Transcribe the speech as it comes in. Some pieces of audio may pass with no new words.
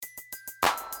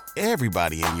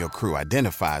Everybody in your crew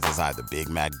identifies as either Big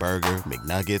Mac Burger,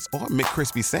 McNuggets, or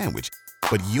McCrispy Sandwich.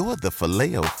 But you're the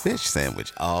Filet-O-Fish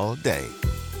Sandwich all day.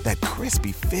 That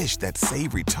crispy fish, that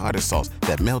savory tartar sauce,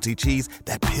 that melty cheese,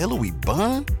 that pillowy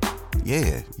bun.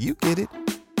 Yeah, you get it.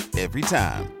 Every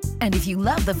time. And if you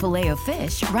love the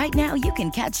Filet-O-Fish, right now you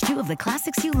can catch two of the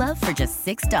classics you love for just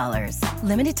 $6.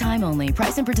 Limited time only.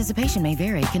 Price and participation may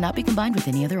vary. Cannot be combined with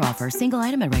any other offer. Single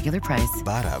item at regular price.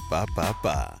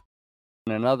 Ba-da-ba-ba-ba.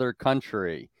 In another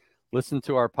country. Listen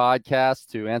to our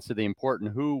podcast to answer the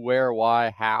important who, where,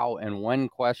 why, how, and when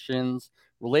questions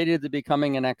related to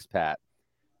becoming an expat.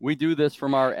 We do this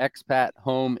from our expat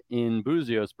home in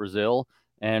Buzios, Brazil,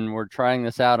 and we're trying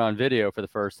this out on video for the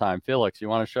first time. Felix, you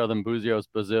want to show them Buzios,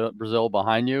 Brazil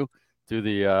behind you?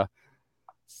 It's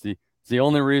the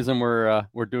only reason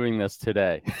we're doing this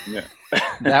today. Yeah.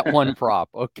 That one prop.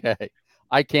 Okay.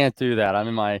 I can't do that. I'm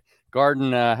in my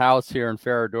garden house here in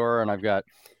Ferradura, and I've got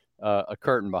a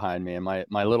curtain behind me in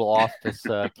my little office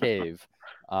cave.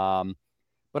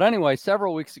 But anyway,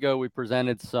 several weeks ago, we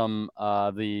presented some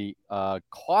the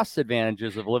cost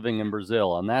advantages of living in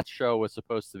Brazil, and that show was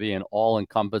supposed to be an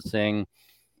all-encompassing,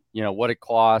 what it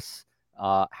costs,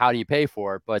 how do you pay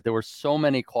for it, but there were so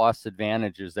many cost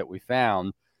advantages that we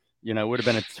found, it would have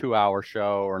been a 2-hour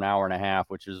show or an hour and a half,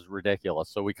 which is ridiculous.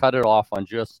 So we cut it off on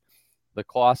just the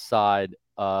cost side,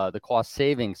 the cost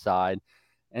saving side.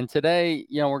 And today,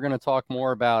 we're going to talk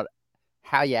more about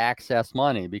how you access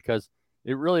money, because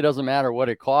it really doesn't matter what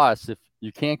it costs. If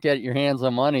you can't get your hands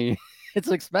on money, it's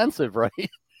expensive, right?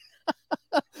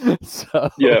 So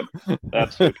yeah,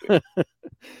 absolutely.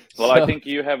 Well, I think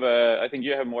you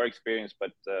have more experience,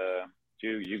 but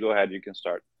you go ahead. You can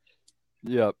start.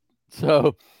 Yep.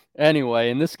 So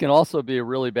anyway, and this can also be a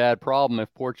really bad problem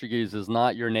if Portuguese is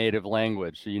not your native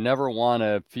language. So you never want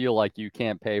to feel like you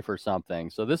can't pay for something.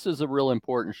 So this is a real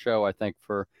important show, I think,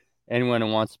 for anyone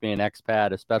who wants to be an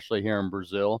expat, especially here in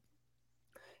Brazil.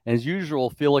 As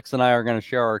usual, Felix and I are going to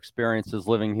share our experiences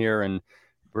living here in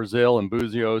Brazil and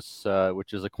Buzios,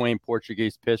 which is a quaint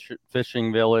Portuguese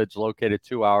fishing village located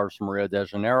 2 hours from Rio de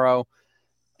Janeiro.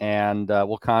 And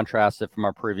we'll contrast it from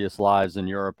our previous lives in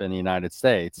Europe and the United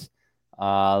States.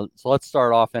 So let's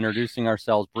start off introducing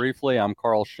ourselves briefly. I'm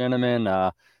Karl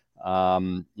Schieneman.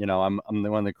 I'm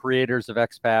one of the creators of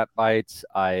ExPatBytes.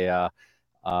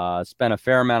 I spent a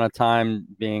fair amount of time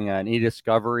being an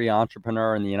e-discovery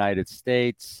entrepreneur in the United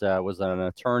States, was an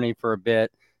attorney for a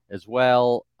bit as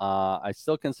well. I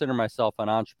still consider myself an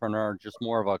entrepreneur, just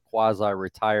more of a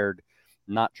quasi-retired,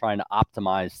 not trying to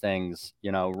optimize things,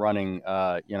 running,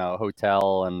 a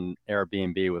hotel and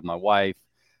Airbnb with my wife,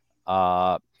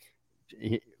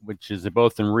 which is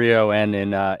both in Rio and in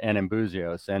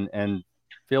Buzios. And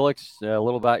Felix, a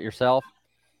little about yourself.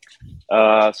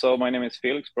 So my name is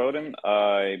Felix Broden.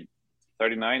 I'm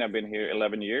 39. I've been here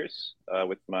 11 years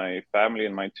with my family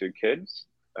and my 2 kids.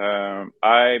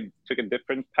 I took a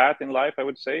different path in life, I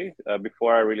would say.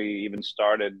 Before I really even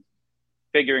started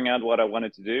figuring out what I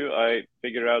wanted to do, I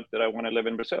figured out that I want to live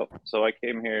in Brazil. So I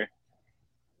came here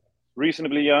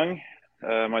reasonably young.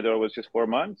 My daughter was just 4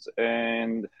 months,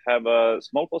 and have a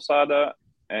small posada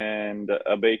and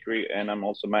a bakery, and I'm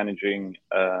also managing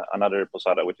another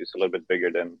posada, which is a little bit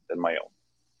bigger than my own.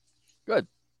 Good.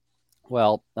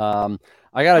 Well,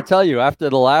 I got to tell you, after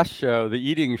the last show, the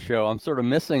eating show, I'm sort of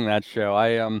missing that show.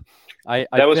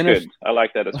 That was good. I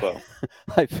like that as well.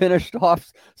 I finished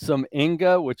off some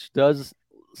Inga, which does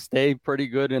stay pretty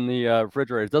good in the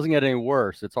refrigerator. It doesn't get any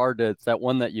worse. It's hard to. It's that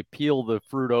one that you peel the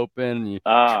fruit open and you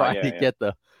try to get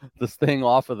this thing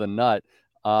off of the nut.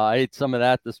 I ate some of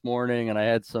that this morning, and I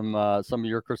had some of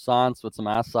your croissants with some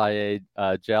acai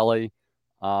jelly.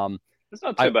 It's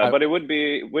not too bad, but it would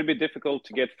be difficult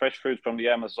to get fresh fruit from the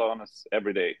Amazonas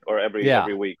every day or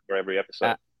every week or every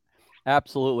episode.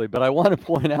 Absolutely. But I want to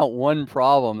point out one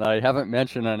problem that I haven't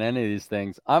mentioned on any of these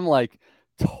things. I'm like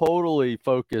totally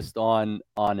focused on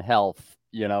health,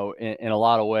 in a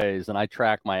lot of ways. And I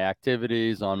track my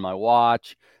activities on my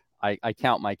watch. I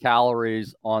count my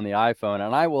calories on the iPhone.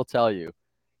 And I will tell you,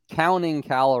 counting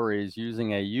calories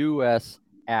using a US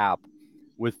app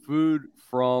with food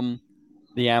from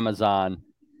the Amazon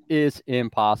is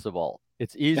impossible.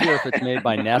 It's easier if it's made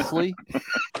by Nestle. You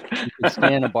can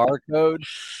scan a barcode.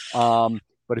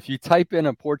 But if you type in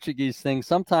a Portuguese thing,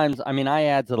 sometimes, I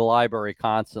add to the library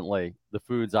constantly the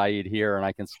foods I eat here, and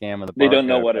I can scan with the barcode. They don't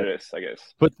know what it is, I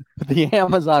guess. But the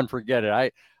Amazon, forget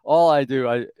it.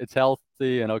 It's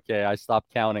healthy, and okay, I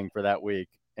stopped counting for that week,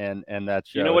 and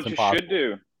that's you know what you should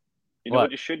do. You know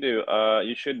what you should do?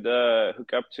 You should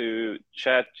hook up to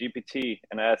Chat GPT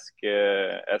and ask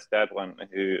that one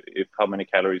how many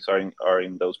calories are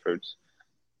in those fruits.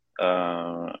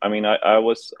 I mean, I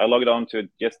logged on to it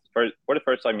just for the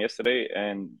first time yesterday,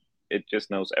 and it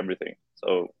just knows everything.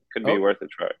 So could be worth a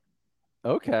try.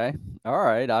 Okay. All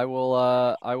right. I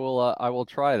will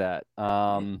try that.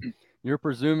 You're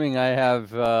presuming I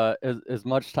have as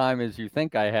much time as you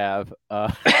think I have.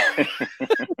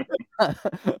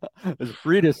 As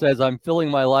Rita says, I'm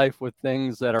filling my life with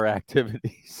things that are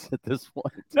activities at this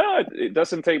point. No, it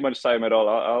doesn't take much time at all.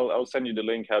 I'll send you the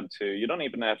link how to. You don't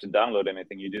even have to download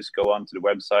anything. You just go onto the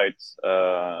website,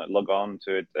 log on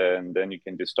to it, and then you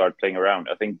can just start playing around.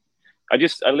 I think I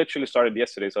literally started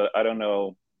yesterday, so I don't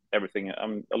know everything.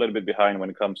 I'm a little bit behind when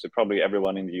it comes to probably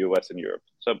everyone in the US and Europe.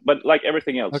 So, but like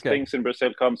everything else, things in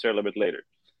Brazil comes here a little bit later.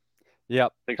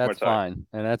 Yep, that's fine,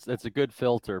 and that's a good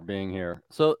filter being here.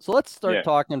 So let's start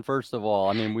talking first of all.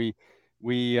 I mean, we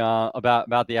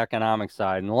about the economic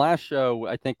side. In the last show,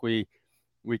 I think we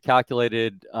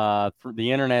calculated for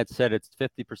the internet said it's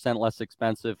 50% less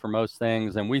expensive for most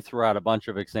things, and we threw out a bunch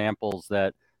of examples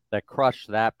that crush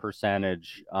that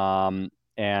percentage. So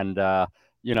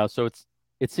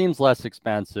it seems less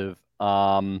expensive.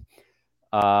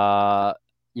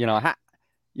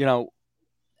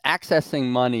 Accessing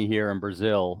money here in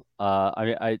Brazil,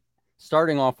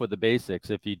 starting off with the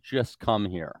basics, if you just come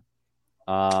here.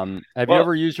 Have you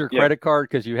ever used your credit card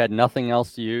because you had nothing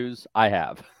else to use? I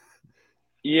have.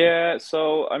 Yeah,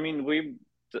 so I mean, we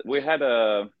had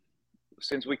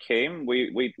since we came,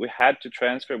 we had to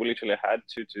transfer. We literally had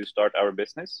to start our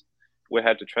business. We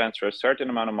had to transfer a certain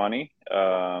amount of money,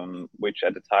 which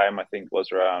at the time I think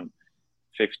was around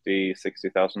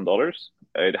 $50,000-$60,000.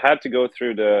 It had to go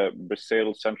through the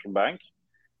Brazil Central Bank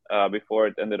before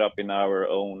it ended up in our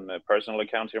own personal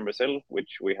account here in Brazil,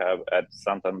 which we have at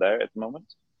Santander at the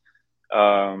moment.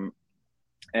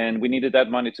 And we needed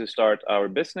that money to start our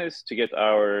business, to get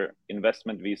our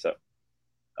investment visa.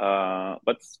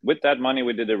 But with that money,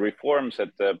 we did the reforms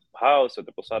at the house, at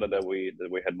the posada that we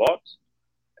had bought.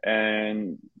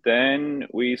 And then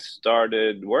we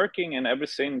started working, and ever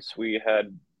since we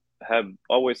have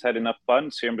always had enough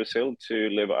funds here in Brazil to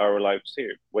live our lives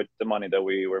here with the money that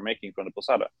we were making from the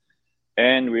posada.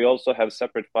 And we also have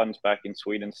separate funds back in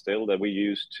Sweden still that we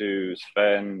use to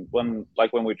spend when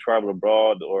we travel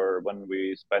abroad or when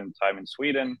we spend time in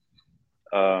Sweden.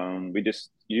 We just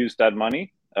use that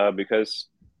money because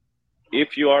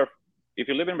if you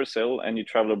live in Brazil and you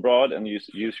travel abroad and you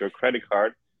use your credit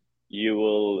card, you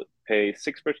will pay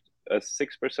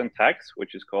 6% tax,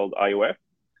 which is called IOF,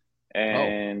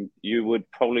 and you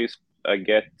would probably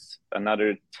get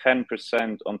another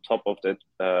 10% on top of that.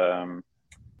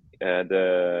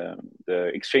 The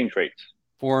exchange rate.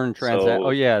 Foreign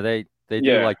transaction. They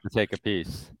do like to take a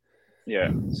piece.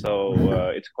 Yeah, so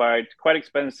it's quite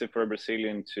expensive for a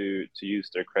Brazilian to use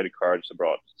their credit cards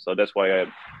abroad. So that's why,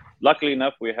 luckily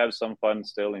enough, we have some funds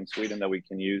still in Sweden that we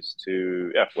can use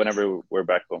to whenever we're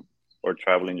back home or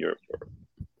travel in Europe.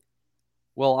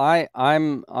 Well,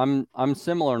 I'm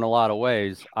similar in a lot of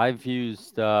ways. I've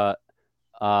used first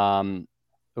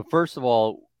of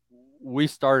all, we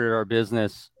started our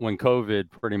business when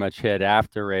COVID pretty much hit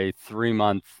after a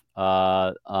 3-month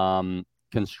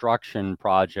construction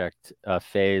project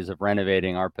phase of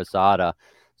renovating our posada.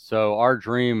 So our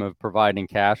dream of providing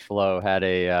cash flow had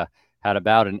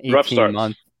about an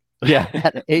 18-month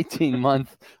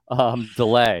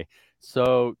delay.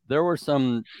 So there were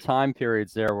some time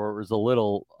periods there where it was a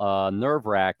little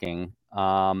nerve-wracking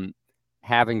having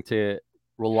to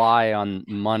rely on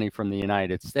money from the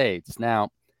United States. Now,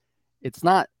 it's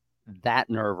not that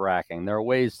nerve-wracking. There are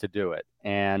ways to do it.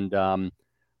 And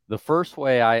the first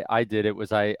way I did it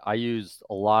was I used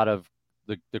a lot of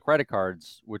the credit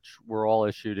cards, which were all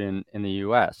issued in the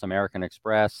U.S., American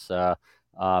Express,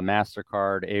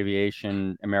 MasterCard,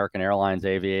 Aviation, American Airlines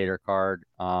Aviator Card.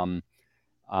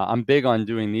 I'm big on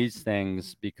doing these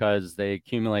things because they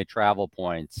accumulate travel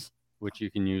points, which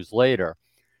you can use later.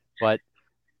 But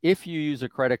if you use a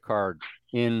credit card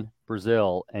in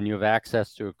Brazil and you have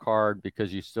access to a card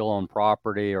because you still own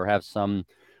property or have some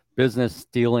business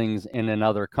dealings in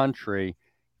another country,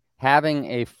 having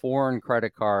a foreign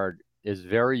credit card is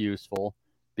very useful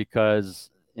because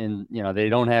they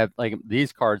don't have, like,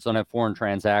 these cards don't have foreign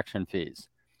transaction fees,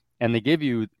 and they give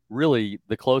you really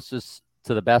the closest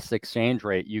to the best exchange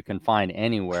rate you can find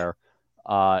anywhere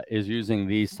is using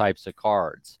these types of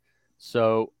cards.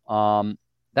 So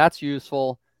that's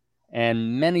useful.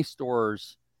 And many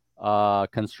stores, I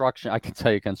can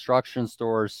tell you, construction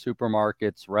stores,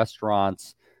 supermarkets,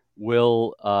 restaurants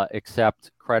will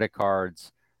accept credit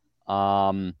cards.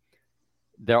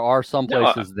 There are some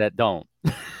places that don't.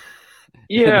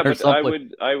 Yeah, but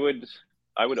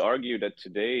I would argue that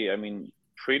today, I mean,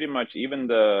 pretty much even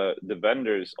the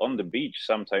vendors on the beach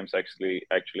sometimes actually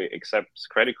accepts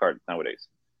credit card nowadays.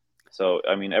 So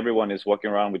I mean, everyone is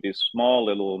walking around with these small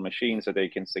little machines that they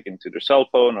can stick into their cell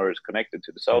phone or is connected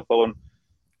to the cell phone.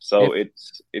 So it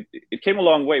came a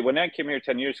long way. When I came here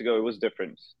 10 years ago, it was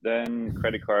different. Then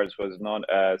credit cards was not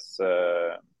as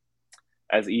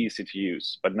easy to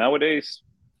use. But nowadays,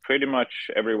 pretty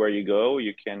much everywhere you go,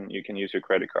 you can use your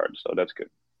credit card. So that's good.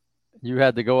 You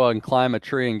had to go out and climb a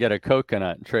tree and get a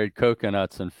coconut and trade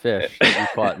coconuts and fish that you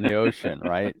caught in the ocean,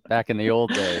 right? Back in the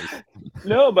old days.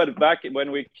 No, but back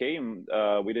when we came,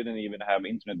 we didn't even have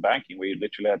internet banking. We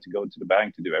literally had to go to the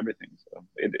bank to do everything. So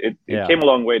it came a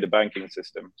long way, the banking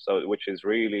system, so which is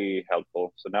really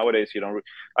helpful. So nowadays, I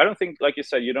don't think, like you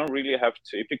said, you don't really have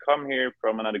to, if you come here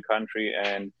from another country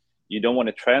and you don't want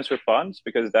to transfer funds,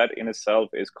 because that in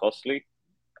itself is costly.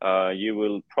 You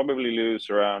will probably lose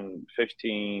around 10,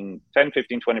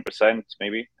 15, 20%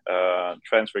 maybe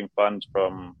transferring funds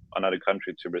from another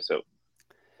country to Brazil.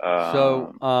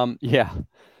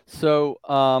 So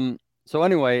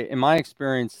anyway, in my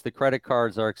experience, the credit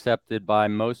cards are accepted by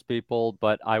most people,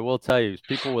 but I will tell you,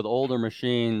 people with older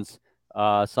machines,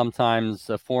 sometimes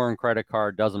a foreign credit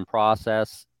card doesn't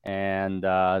process, and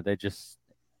they just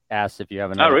ask if you have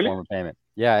another form of payment.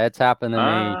 Yeah, it's happened to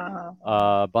me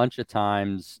a bunch of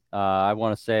times. I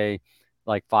want to say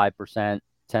like 5%,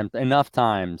 10, enough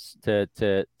times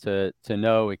to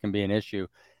know it can be an issue.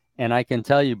 And I can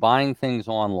tell you, buying things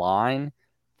online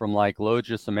from like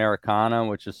Lojas Americana,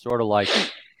 which is sort of like,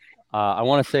 I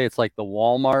want to say it's like the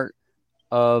Walmart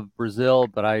of Brazil,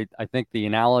 but I think the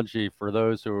analogy for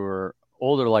those who are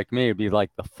older like me would be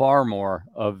like the Farmore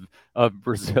of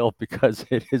Brazil, because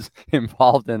it is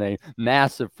involved in a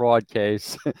massive fraud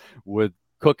case with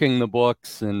cooking the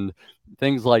books and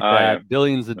things like that,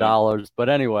 billions of dollars. But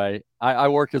anyway, I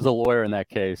worked as a lawyer in that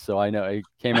case, so I know. It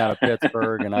came out of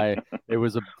Pittsburgh, and it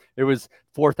was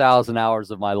 4,000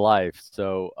 hours of my life.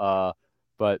 So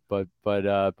but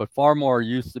Farmore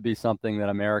used to be something that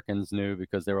Americans knew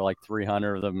because there were like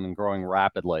 300 of them and growing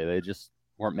rapidly. They just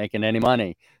weren't making any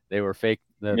money. They were fake.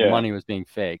 The money was being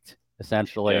faked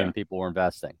essentially, and people were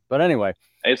investing. But anyway,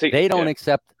 they don't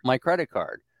accept my credit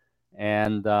card.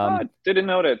 And I didn't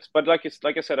know that. But like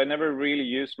I said, I never really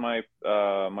used my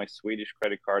my Swedish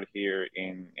credit card here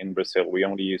in Brazil. We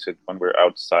only use it when we're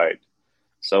outside.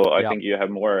 So I think you have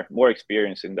more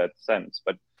experience in that sense.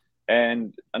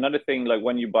 And another thing, like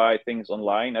when you buy things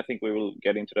online, I think we will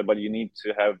get into that, but you need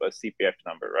to have a CPF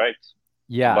number, right?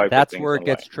 Yeah, that's where it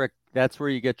gets tricked. That's where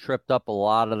you get tripped up a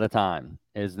lot of the time,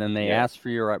 is then they ask for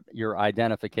your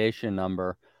identification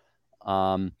number.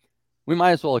 We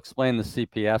might as well explain the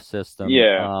CPF system.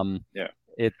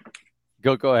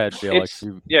 Go ahead, Felix.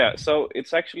 So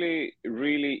it's actually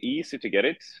really easy to get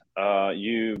it.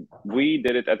 We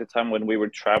did it at the time when we were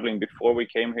traveling before we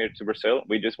came here to Brazil.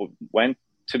 We just went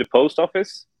to the post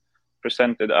office,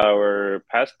 presented our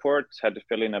passport, had to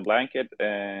fill in a blanket,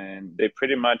 and they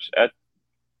pretty much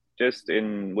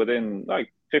within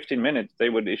like 15 minutes they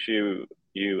would issue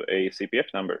you a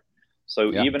CPF number.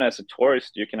 So even as a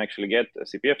tourist, you can actually get a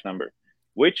CPF number,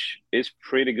 which is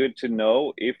pretty good to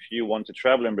know if you want to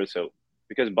travel in Brazil.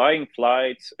 Because buying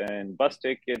flights and bus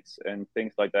tickets and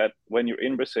things like that, when you're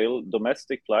in Brazil,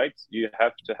 domestic flights, you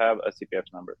have to have a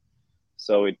CPF number.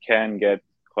 So it can get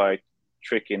quite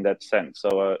tricky in that sense.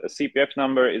 So a CPF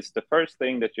number is the first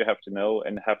thing that you have to know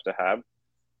and have to have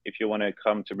if you want to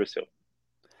come to Brazil.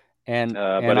 And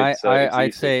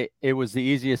I'd say it was the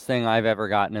easiest thing I've ever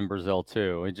gotten in Brazil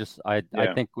too. I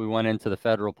think we went into the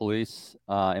federal police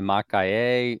in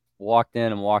Macaé, walked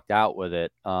in and walked out with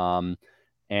it. And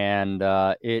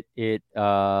there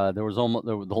was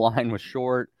the line was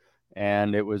short,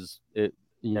 and it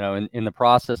in the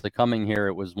process of coming here,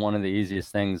 it was one of the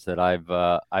easiest things that I've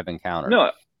encountered. No,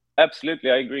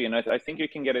 absolutely, I agree, and I think you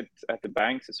can get it at the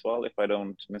banks as well, if I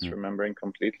don't misremembering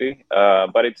completely.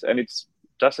 But it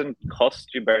doesn't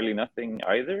cost you barely nothing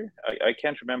either. I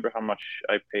can't remember how much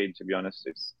I paid, to be honest.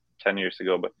 It's 10 years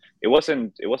ago, but it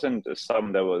wasn't a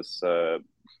sum that was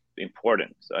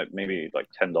important. Maybe like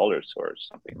 $10 or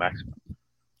something maximum.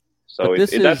 So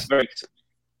that's very.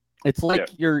 It's like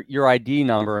your ID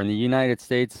number in the United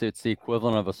States. It's the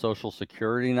equivalent of a social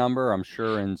security number. I'm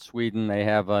sure in Sweden they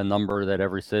have a number that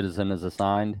every citizen is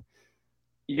assigned.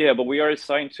 Yeah, but we are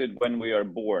assigned to it when we are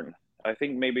born. I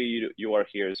think maybe you are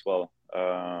here as well.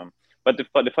 But the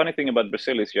funny thing about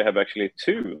Brazil is you have actually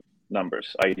two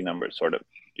numbers, ID numbers, sort of.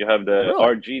 You have the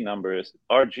RG number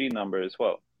as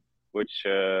well, which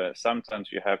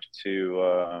sometimes you have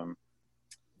to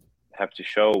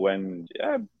show when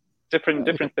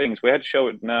different things. We had to show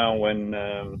it now when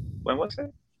was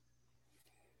it?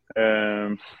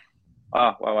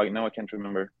 Wow, now I can't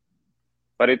remember.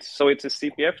 But it's a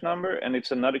CPF number, and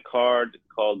it's another card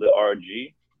called the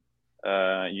RG.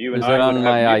 You and Is I it would on have.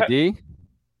 my ID?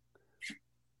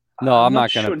 No, I'm not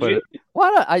not going to sure. put it.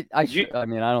 Why? I You,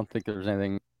 mean, I don't think there's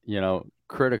anything,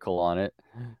 critical on it,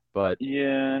 but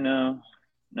yeah, no,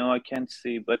 I can't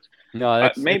see. But no,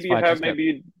 it's maybe you fine. have, Just got,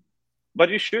 maybe but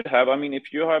you should have. I mean,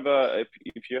 if you have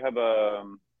if you have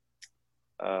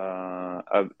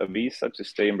a visa to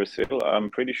stay in Brazil, I'm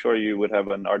pretty sure you would have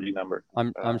an RG number.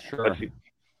 I'm sure.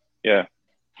 Yeah.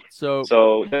 So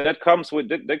that comes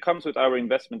with our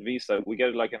investment visa. We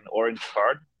get like an orange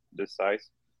card, this size,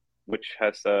 which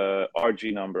has a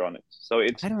RG number on it. So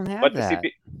it's I don't have but the that.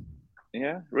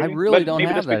 yeah, I really, really but don't maybe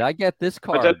have that's that. I get this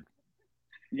but that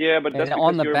card, but that's and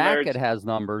on because the you're back married. it has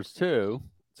numbers too.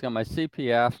 It's got my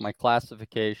CPF, my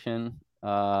classification,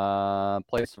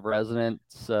 place of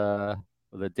residence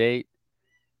with a date,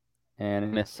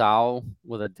 and Missau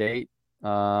with a date.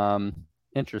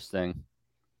 Interesting.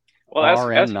 Well,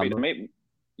 RN ask Peter. number. Maybe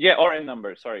yeah, RN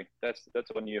number. Sorry, that's the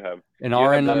one you have. An You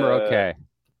have RN number. the Okay.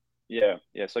 yeah.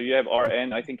 So you have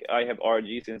RN. I think I have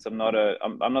RG since I'm not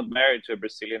married to a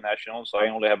Brazilian national, so I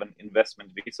only have an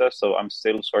investment visa. So I'm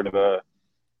still sort of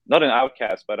not an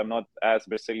outcast, but I'm not as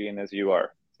Brazilian as you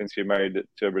are since you're married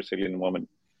to a Brazilian woman.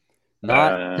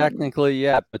 Not technically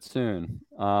yet, but soon.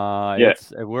 Yeah.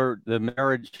 The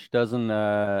marriage doesn't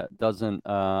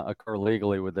occur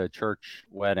legally with a church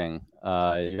wedding.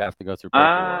 You have to go through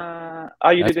paperwork.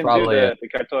 You That's didn't do probably a the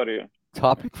cartorio.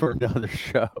 topic for another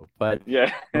show, but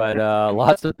Yeah.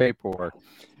 lots of paperwork.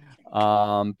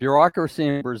 Bureaucracy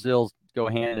in Brazil go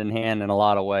hand in hand in a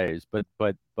lot of ways, but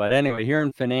anyway, here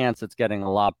in finance, it's getting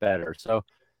a lot better. So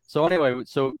anyway,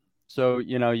 so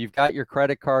you've got your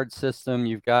credit card system,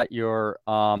 you've got your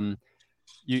I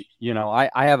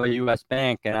have a U.S.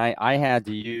 bank, and I had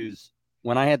to use,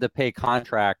 when I had to pay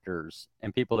contractors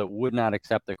and people that would not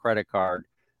accept the credit card,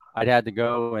 I'd had to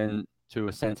go into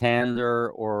a Santander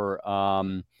or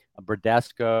a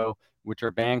Bradesco, which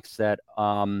are banks that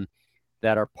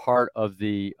are part of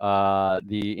the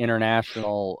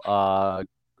international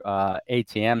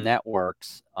ATM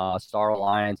networks, Star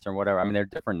Alliance or whatever. I mean, they're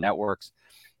different networks,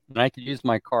 and I could use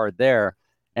my card there.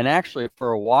 And actually,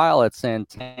 for a while at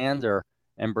Santander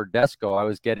and Bradesco, I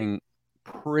was getting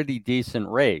pretty decent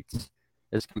rates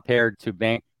as compared to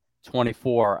Bank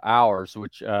 24 Hours,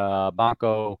 which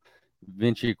Banco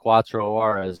 24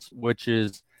 Horas, which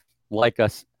is like a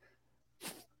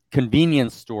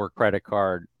convenience store credit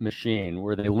card machine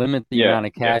where they limit the amount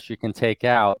of cash you can take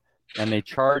out, and they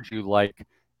charge you like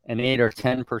an 8 or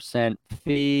 10%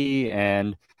 fee,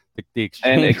 and the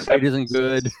exchange rate isn't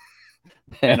good.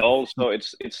 And also,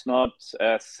 it's not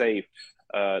as safe.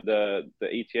 The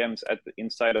ATMs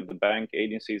inside of the bank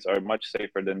agencies are much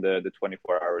safer than the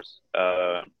 24 hours.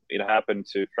 It happened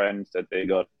to friends that they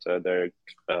got their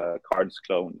cards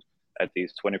cloned at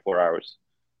these 24 hours.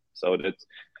 So that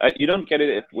you don't get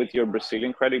it with your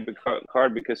Brazilian credit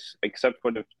card, because except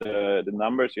for the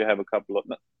numbers, you have a couple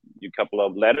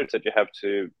of letters that you have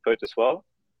to put as well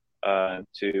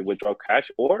to withdraw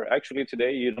cash. Or actually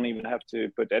today you don't even have to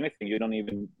put anything. You don't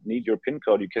even need your PIN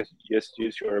code. You can just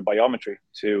use your biometry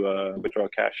to withdraw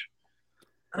cash,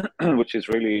 which is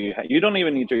really, you don't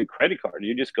even need your credit card.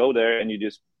 You just go there and you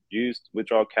just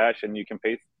withdraw cash, and you can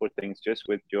pay for things just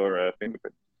with your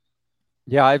fingerprint.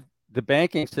 Yeah, the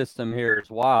banking system here is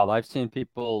wild. I've seen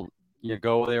people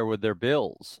go there with their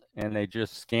bills, and they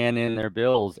just scan in their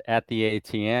bills at the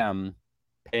ATM,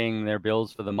 paying their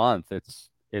bills for the month. It's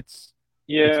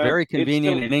very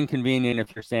convenient and inconvenient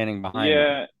if you're standing behind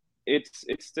them. It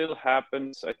still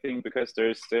happens, I think, because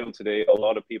there's still today a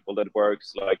lot of people that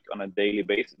works like on a daily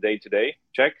basis, day-to-day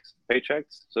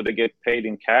paychecks. So they get paid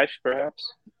in cash perhaps,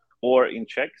 or in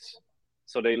checks.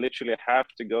 So they literally have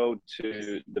to go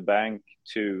to the bank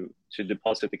to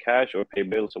deposit the cash or pay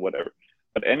bills or whatever.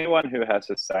 But anyone who has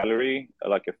a salary,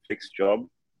 like a fixed job,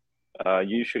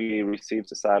 usually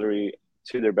receives a salary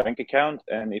to their bank account.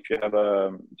 And if you have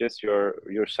just your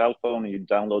cell phone, you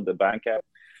download the bank app,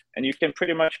 and you can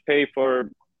pretty much pay for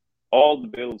all the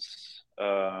bills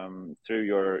through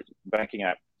your banking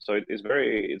app. So it's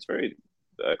very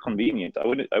convenient.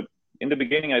 In the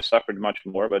beginning I suffered much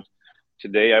more, but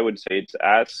today I would say it's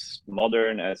as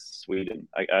modern as Sweden.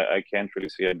 I can't really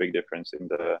see a big difference in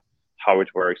how it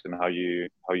works and how you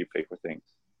pay for things.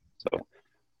 So.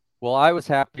 Well, I was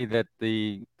happy that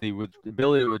the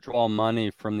ability to withdraw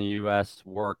money from the U.S.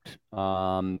 worked,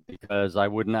 because I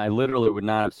literally would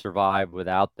not have survived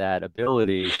without that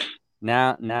ability.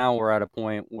 Now we're at a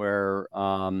point where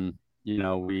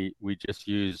we just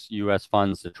use U.S.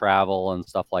 funds to travel and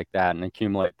stuff like that and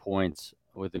accumulate points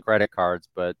with the credit cards,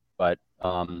 but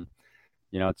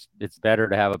it's better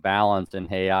to have a balance in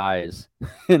eyes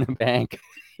in a bank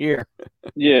here.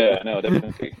 Yeah, no,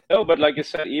 definitely. No, but like you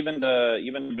said, even the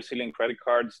Brazilian credit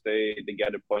cards, they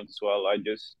gather points as well. I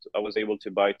was able to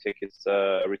buy tickets,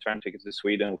 return tickets to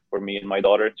Sweden for me and my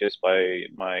daughter just by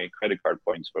my credit card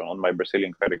points on my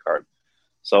Brazilian credit card.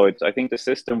 So I think the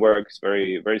system works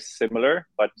very, very similar.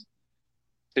 But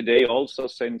today also,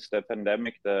 since the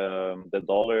pandemic, the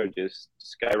dollar just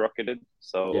skyrocketed.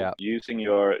 So using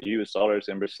your US dollars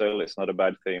in Brazil is not a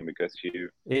bad thing because you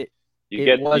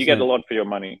get a lot for your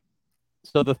money.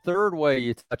 So the third way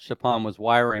you touched upon was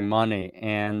wiring money,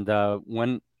 and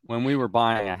when we were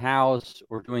buying a house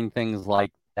or doing things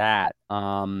like that,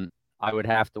 I would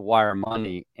have to wire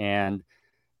money, and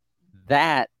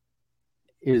that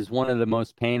is one of the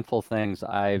most painful things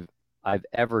I've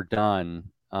ever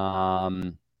done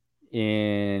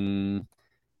in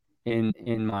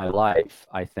my life,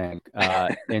 I think,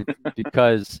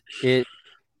 because it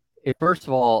first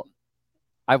of all,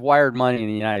 I've wired money in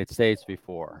the United States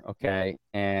before, okay?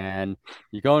 And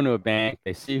you go into a bank,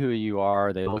 they see who you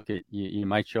are, they look at you, you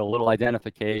might show a little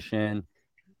identification,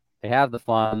 they have the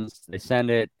funds, they send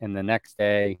it, and the next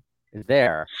day it's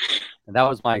there. And that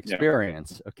was my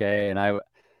experience, okay? And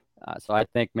so I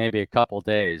think maybe a couple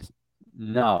days.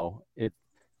 No,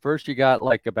 first you got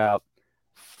like about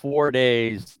 4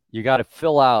 days, you got to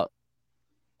fill out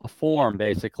a form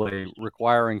basically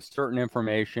requiring certain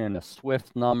information, a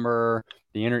SWIFT number,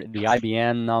 the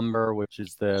IBN number, which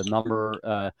is the number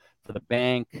for the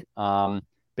bank.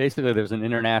 Basically, there's an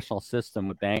international system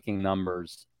with banking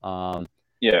numbers.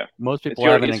 Most people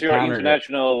haven't encountered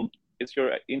it. It's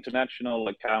your international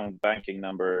account banking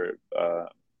number.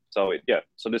 So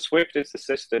the SWIFT is the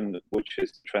system which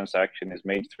is the transaction is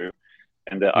made through,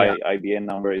 and the IBN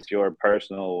number is your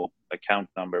personal account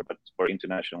number, but for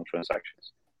international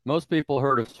transactions. Most people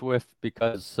heard of SWIFT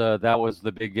because that was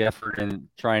the big effort in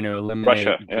trying to eliminate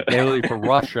the ability for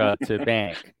Russia to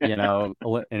bank, and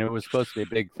it was supposed to be a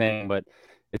big thing, but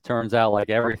it turns out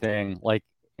like everything,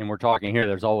 and we're talking here,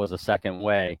 there's always a second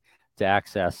way to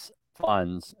access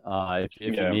funds if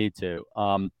you need to.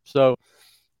 So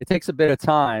it takes a bit of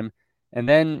time, and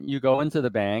then you go into the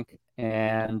bank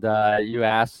and you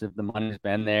ask if the money's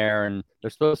been there, and they're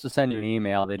supposed to send you an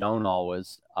email. They don't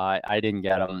always. I didn't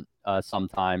get them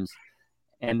sometimes.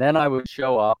 And then I would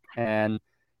show up, and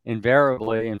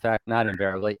invariably, in fact, not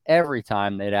invariably, every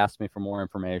time they'd ask me for more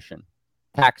information.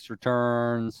 Tax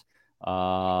returns,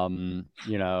 any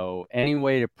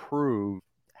way to prove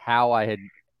how I had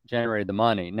generated the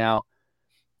money. Now,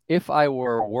 if I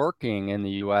were working in the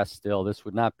U.S. still, this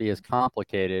would not be as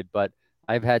complicated, but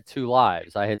I've had two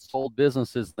lives. I had sold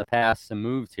businesses in the past and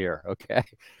moved here, okay?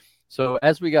 So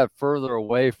as we got further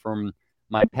away from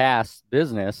my past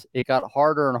business, it got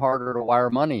harder and harder to wire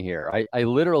money here. I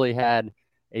literally had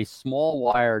a small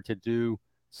wire to do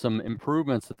some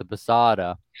improvements at the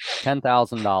Posada,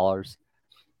 $10,000,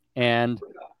 and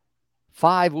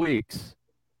 5 weeks,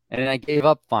 and I gave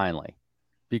up finally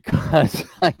because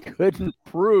I couldn't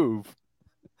prove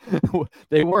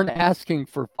they weren't asking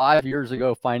for 5 years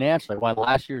ago financially. Well,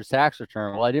 last year's tax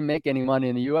return. Well, I didn't make any money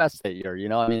in the U.S. that year.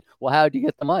 Well, how did you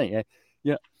get the money?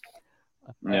 You're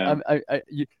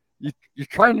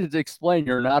trying to explain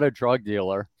you're not a drug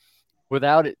dealer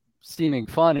without it seeming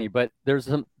funny, but there's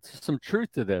some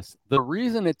truth to this. The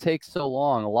reason it takes so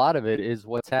long, a lot of it is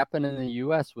what's happened in the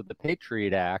U.S. with the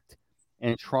Patriot Act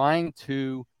and trying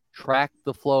to track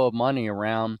the flow of money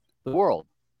around the world.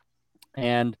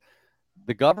 And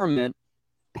the government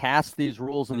passed these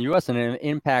rules in the U.S. and it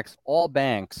impacts all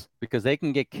banks because they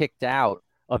can get kicked out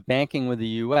of banking with the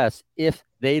U.S. if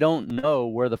they don't know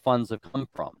where the funds have come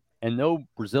from. And no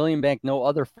Brazilian bank, no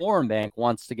other foreign bank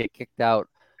wants to get kicked out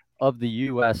of the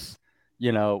U.S.,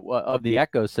 of the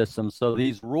ecosystem. So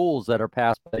these rules that are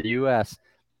passed by the U.S.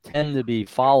 tend to be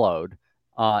followed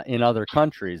in other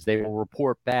countries. They will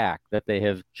report back that they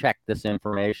have checked this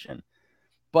information.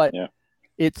 But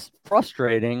it's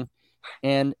frustrating,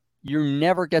 and you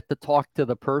never get to talk to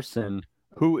the person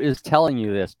who is telling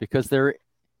you this because they're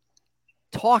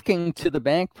talking to the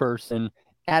bank person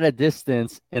at a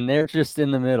distance and they're just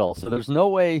in the middle. So there's no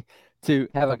way to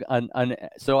have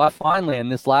so I finally, in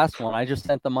this last one, I just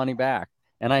sent the money back,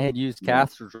 and I had used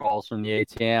cash withdrawals from the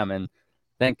ATM, and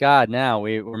thank God now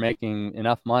we're making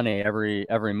enough money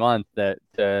every month that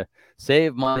to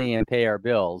save money and pay our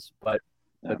bills. But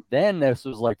then this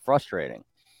was like frustrating.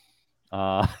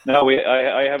 No,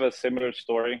 I have a similar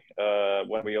story.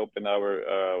 When we opened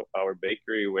our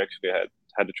bakery, we actually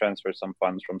had to transfer some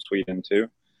funds from Sweden too,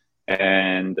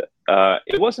 and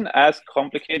it wasn't as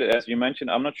complicated as you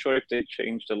mentioned. I'm not sure if they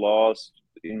changed the laws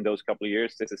in those couple of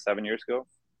years. This is 7 years ago.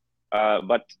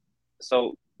 But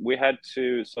so we had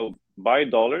to buy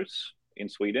dollars in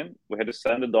Sweden. We had to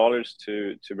send the dollars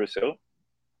to Brazil.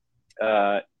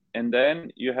 And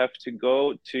then you have to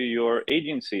go to your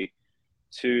agency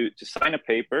to sign a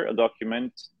paper, a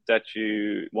document that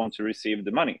you want to receive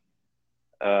the money.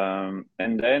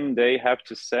 And then they have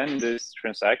to send this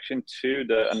transaction to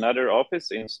another office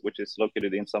which is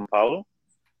located in São Paulo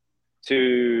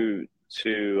to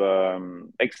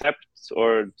accept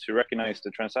or to recognize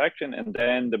the transaction, and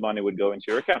then the money would go into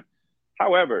your account.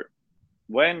 However,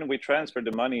 when we transferred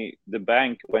the money, the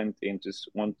bank went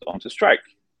onto strike,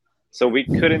 so we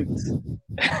couldn't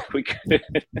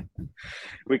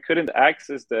we couldn't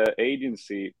access the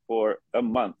agency for a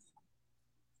month.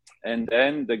 And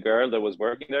then the girl that was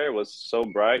working there was so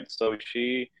bright, so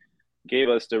she gave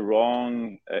us the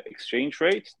wrong exchange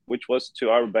rate, which was to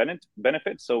our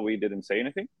benefit, so we didn't say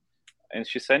anything. And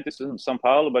she sent it to São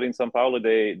Paulo, but in São Paulo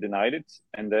they denied it.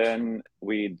 And then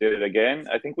we did it again.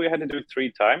 I think we had to do it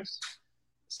 3 times.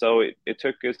 So it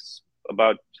took us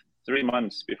about 3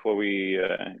 months before we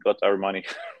got our money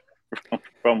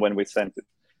from when we sent it.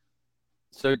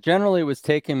 So generally, it was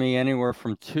taking me anywhere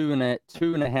from two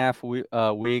and a half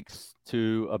weeks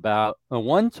to about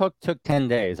one took 10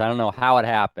 days. I don't know how it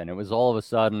happened. It was all of a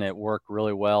sudden it worked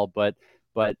really well, but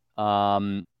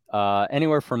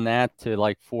anywhere from that to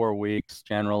like 4 weeks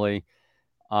generally.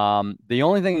 The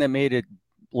only thing that made it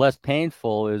less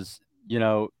painful is,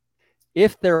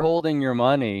 if they're holding your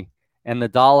money and the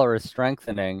dollar is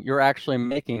strengthening, you're actually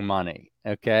making money.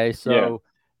 Okay, so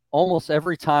almost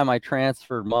every time I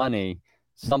transferred money,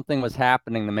 something was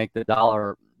happening to make the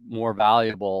dollar more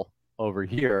valuable over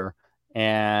here,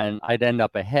 and I'd end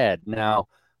up ahead. Now,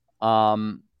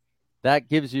 that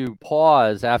gives you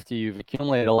pause after you've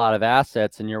accumulated a lot of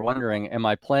assets and you're wondering, am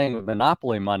I playing with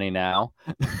monopoly money now?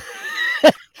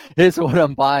 Is what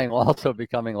I'm buying also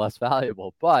becoming less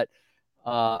valuable? But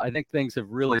I think things have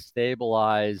really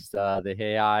stabilized. The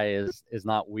AI is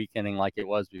not weakening like it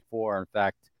was before. In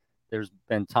fact, there's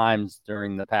been times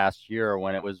during the past year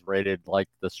when it was rated like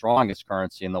the strongest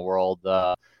currency in the world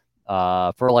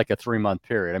for like a 3-month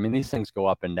period. I mean, these things go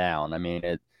up and down. I mean,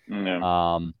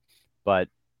 but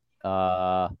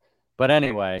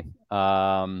anyway,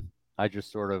 I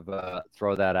just sort of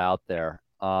throw that out there.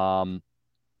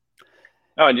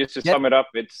 Just to sum it up,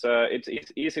 it's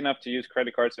easy enough to use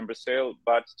credit cards in Brazil,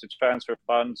 but to transfer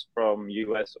funds from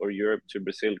US or Europe to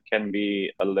Brazil can be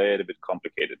a little bit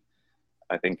complicated.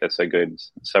 I think that's a good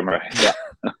summary. Yeah.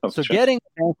 So getting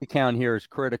a bank account here is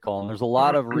critical, and there's a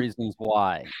lot of reasons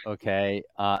why. Okay,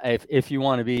 if you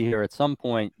want to be here at some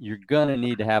point, you're gonna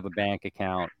need to have a bank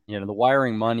account. The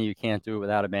wiring money, you can't do it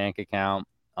without a bank account.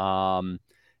 And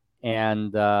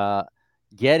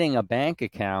getting a bank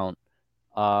account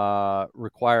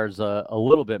requires a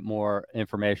little bit more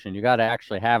information. You got to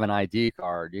actually have an ID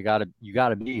card. You got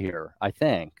to be here, I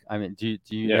think. I mean, do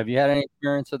you have you had any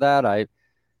experience with that?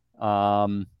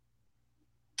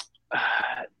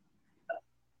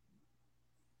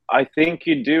 I think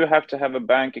you do have to have a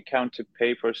bank account to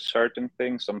pay for certain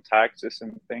things, some taxes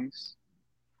and things.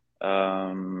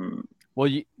 Well,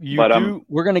 you do.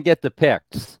 We're going to get the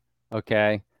PICs,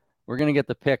 okay? We're going to get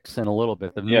the PICs in a little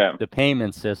bit, the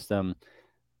payment system.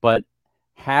 But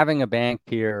having a bank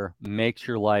here makes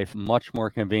your life much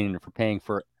more convenient for paying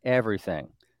for everything.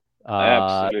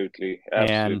 Absolutely.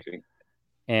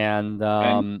 And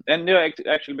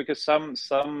actually, because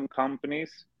some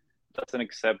companies doesn't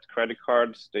accept credit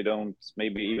cards, they don't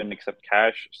maybe even accept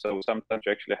cash. So sometimes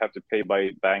you actually have to pay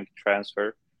by bank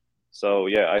transfer. So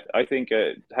I think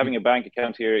having a bank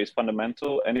account here is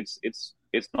fundamental, and it's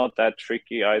not that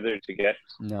tricky either to get.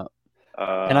 No,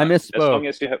 and I misspoke. As long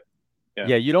as you have.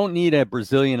 Yeah, you don't need a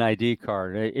Brazilian ID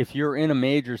card. If you're in a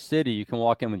major city, you can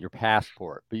walk in with your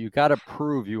passport, but you got to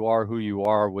prove you are who you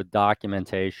are with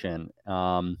documentation.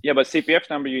 But CPF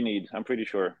number you need. I'm pretty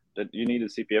sure that you need a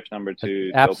CPF number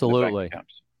to absolutely open the bank account.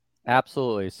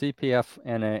 Absolutely, CPF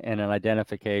and an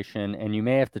identification, and you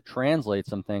may have to translate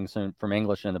some things from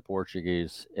English into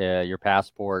Portuguese. Your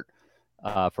passport,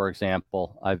 for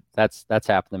example, that's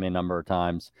happened to me a number of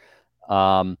times.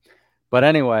 But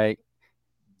anyway.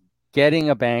 Getting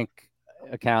a bank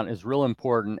account is real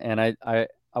important, and I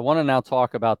want to now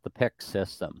talk about the PIC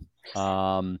system.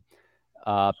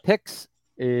 PICs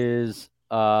is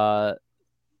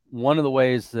one of the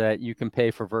ways that you can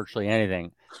pay for virtually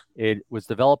anything. It was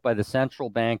developed by the Central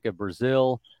Bank of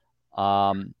Brazil.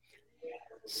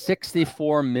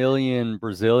 64 million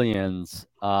Brazilians,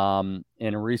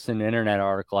 in a recent internet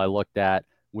article I looked at,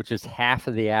 which is half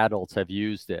of the adults, have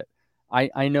used it.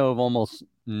 I know of almost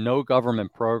no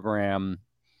government program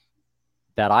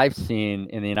that I've seen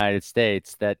in the United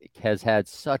States that has had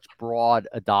such broad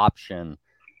adoption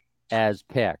as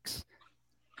Pix.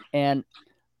 And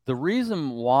the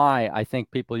reason why I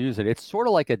think people use it, it's sort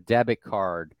of like a debit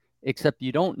card, except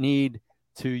you don't need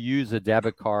to use a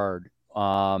debit card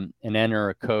and enter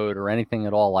a code or anything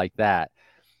at all like that.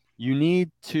 You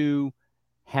need to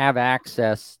have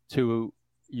access to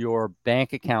your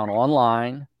bank account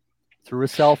online through a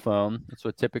cell phone. That's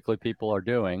what typically people are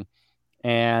doing.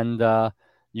 And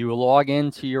you log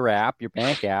into your app, your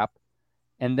bank app,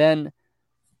 and then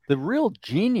the real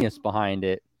genius behind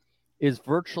it is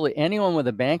virtually anyone with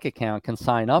a bank account can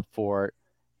sign up for it,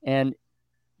 and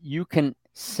you can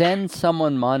send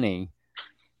someone money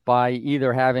by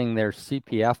either having their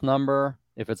CPF number,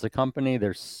 if it's a company,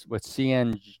 there's what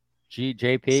CNPJ,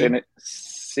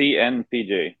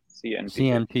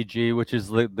 which is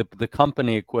the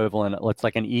company equivalent. It's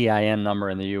like an EIN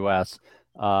number in the U.S.,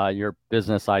 your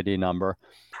business ID number,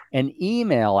 an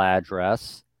email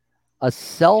address, a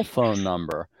cell phone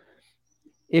number.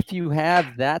 If you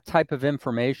have that type of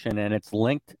information and it's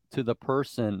linked to the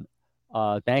person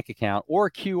bank account or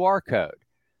a QR code.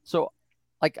 So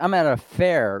like I'm at a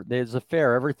fair, there's a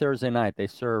fair every Thursday night. They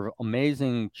serve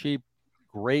amazing, cheap,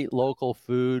 great local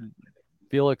food.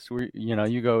 Felix,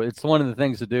 you go, it's one of the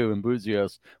things to do in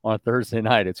Buzios on a Thursday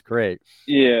night. It's great.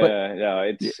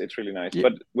 It's really nice.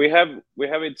 But we have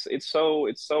it's so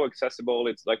accessible.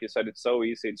 It's like you said, it's so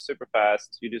easy. It's super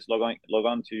fast. You just log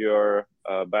on to your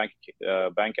bank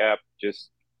app. Just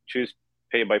choose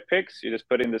pay by Pix. You just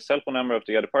put in the cell phone number of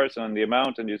the other person and the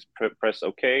amount, and you just press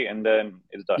OK, and then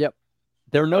it's done. Yep.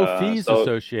 There are no fees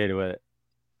associated with it.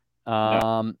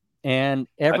 And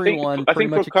everyone, I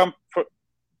think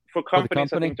for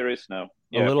companies, I think there is now.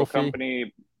 Yeah, a little for company.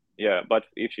 Fee? Yeah, but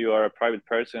if you are a private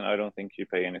person, I don't think you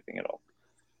pay anything at all.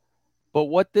 But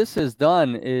what this has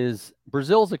done is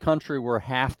Brazil is a country where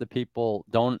half the people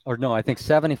don't, or no, I think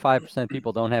 75% of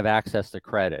people don't have access to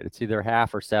credit. It's either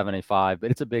half or 75,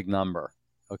 but it's a big number.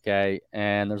 Okay.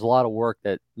 And there's a lot of work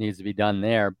that needs to be done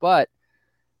there. But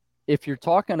if you're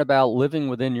talking about living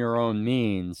within your own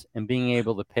means and being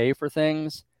able to pay for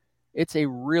things, it's a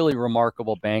really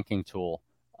remarkable banking tool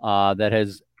that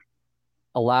has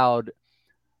allowed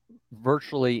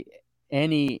virtually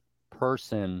any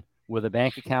person with a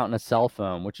bank account and a cell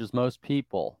phone, which is most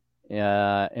people,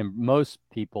 and most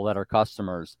people that are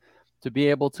customers, to be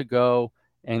able to go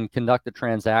and conduct a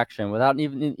transaction without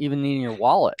even needing your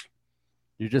wallet.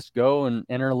 You just go and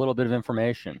enter a little bit of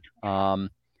information.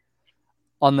 On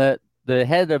the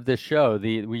head of this show,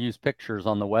 we use pictures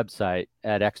on the website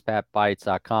at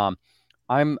ExPatBytes.com.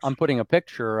 I'm putting a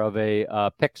picture of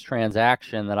a Pix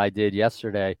transaction that I did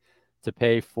yesterday to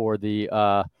pay for the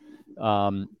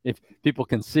if people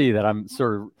can see that I'm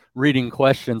sort of reading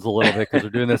questions a little bit because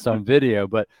we're doing this on video,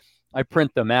 but I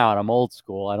print them out. I'm old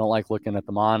school. I don't like looking at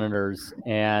the monitors,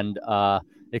 and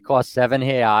it cost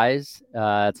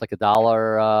 $7. It's like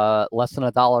 $1, less than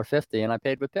 $1.50, and I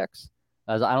paid with Pix.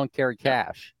 As I don't carry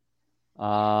cash.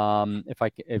 Very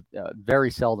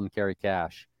seldom carry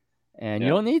cash, and you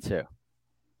don't need to.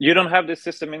 You don't have this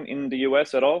system in the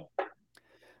US at all?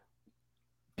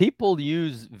 People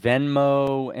use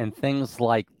Venmo and things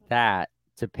like that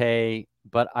to pay,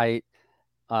 but I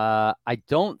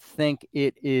don't think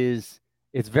it's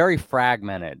very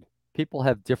fragmented. People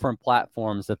have different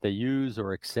platforms that they use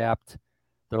or accept.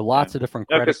 There are lots of different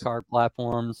credit card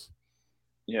platforms.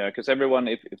 Yeah, because everyone,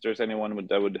 if there's anyone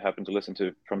that would happen to listen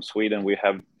to from Sweden, we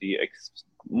have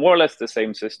more or less the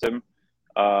same system.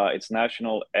 It's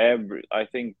national. I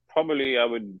think probably I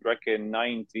would reckon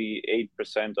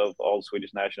 98% of all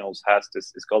Swedish nationals has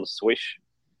this. It's called Swish,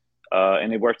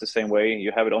 and it works the same way.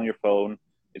 You have it on your phone.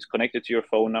 It's connected to your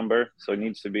phone number, so it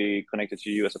needs to be connected to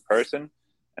you as a person.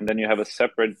 And then you have a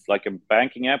separate, like a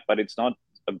banking app, but it's not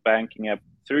a banking app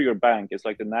through your bank. It's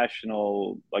like the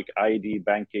national, like ID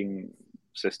banking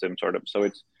system, sort of. So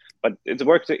it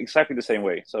works exactly the same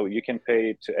way. So you can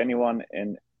pay to anyone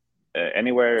in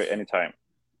anywhere, anytime.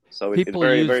 So it's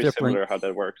very, very similar how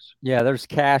that works. Yeah, there's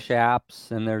cash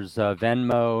apps and there's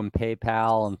Venmo and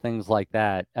PayPal and things like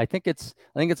that. I think it's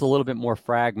a little bit more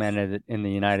fragmented in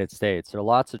the United States. There are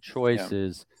lots of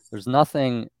choices. Yeah. There's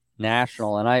nothing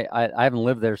national, and I haven't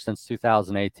lived there since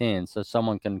 2018, so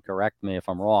someone can correct me if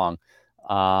I'm wrong.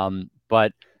 I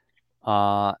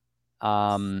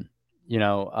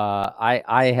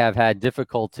have had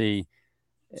difficulty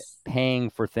paying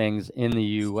for things in the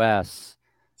U.S.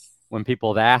 when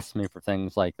people have asked me for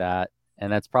things like that,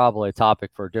 and that's probably a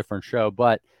topic for a different show,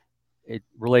 but it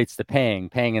relates to paying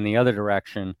in the other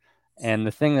direction. And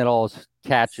the thing that always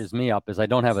catches me up is I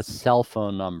don't have a cell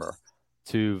phone number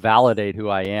to validate who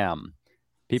I am.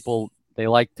 People they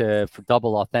like to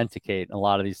double authenticate in a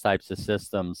lot of these types of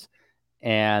systems.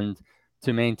 And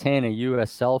to maintain a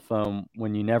U.S. cell phone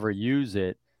when you never use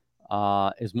it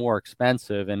is more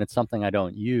expensive, and it's something I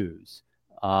don't use.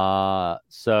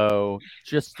 So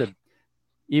just to,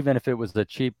 even if it was the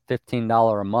cheap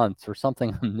 $15 a month or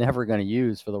something I'm never going to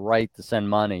use for the right to send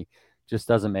money, just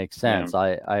doesn't make sense. Yeah.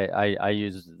 I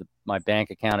use my bank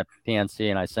account at PNC,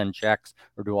 and I send checks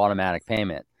or do automatic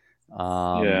payment.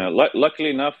 Yeah, luckily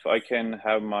enough, I can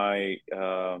have my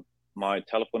my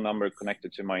telephone number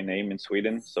connected to my name in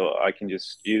Sweden, so I can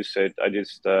just use it. I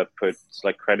just put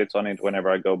like credits on it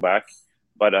whenever I go back,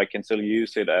 but I can still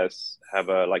use it as have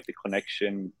a like the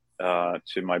connection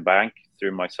to my bank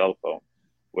through my cell phone,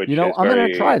 which You know, is I'm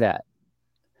going to try that.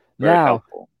 very Now,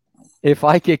 helpful. if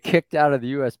I get kicked out of the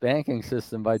U.S. banking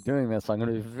system by doing this, I'm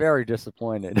going to be very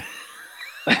disappointed.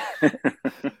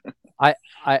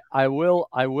 I will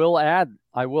add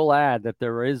that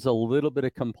there is a little bit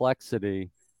of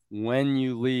complexity when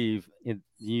you leave in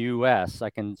the U.S. I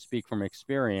can speak from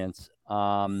experience.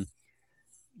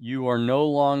 You are no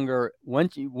longer,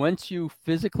 once you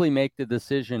physically make the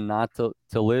decision not to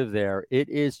live there, it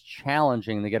is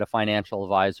challenging to get a financial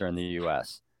advisor in the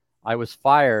U.S. I was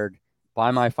fired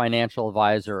by my financial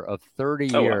advisor of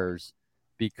 30 Oh, wow. years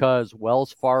because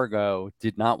Wells Fargo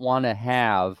did not want to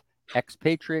have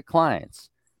expatriate clients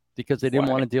because they didn't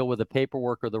Why? want to deal with the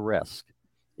paperwork or the risk.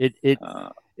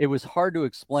 It was hard to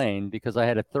explain because I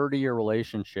had a 30-year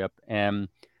relationship, and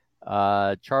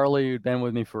Charlie, who'd been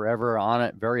with me forever,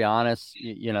 very honest.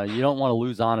 You know, you don't want to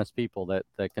lose honest people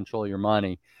that control your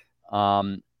money.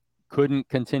 Couldn't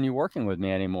continue working with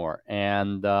me anymore,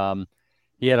 and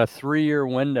he had a 3-year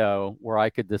window where I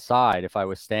could decide if I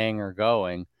was staying or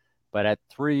going. But at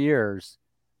 3 years,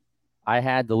 I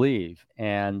had to leave,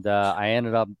 and I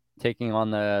ended up taking on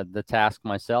the task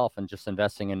myself and just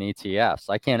investing in ETFs.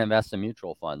 I can't invest in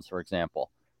mutual funds, for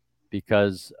example,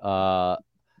 because of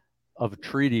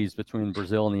treaties between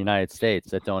Brazil and the United States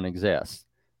that don't exist.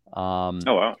 Oh,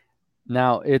 wow.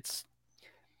 Now it's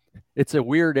a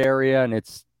weird area, and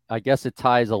I guess it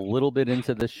ties a little bit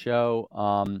into this show.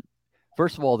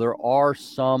 First of all, there are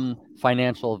some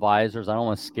financial advisors. I don't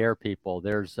want to scare people.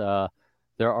 There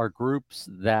are groups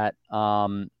that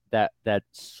that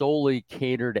solely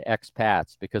cater to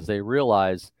expats because they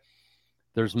realize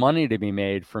there's money to be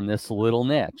made from this little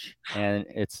niche, and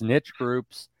it's niche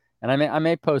groups. And I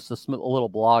may post a little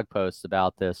blog post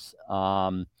about this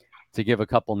to give a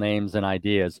couple names and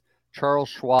ideas. Charles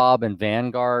Schwab and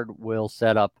Vanguard will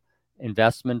set up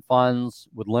investment funds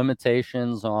with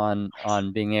limitations on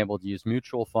being able to use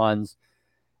mutual funds.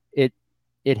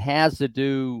 It has to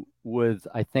do with,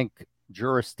 I think,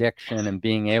 jurisdiction and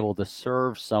being able to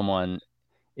serve someone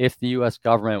if the U.S.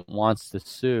 government wants to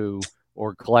sue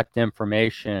or collect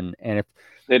information, and if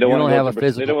They don't you want to don't go have to a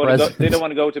Brazil. physical presence, They don't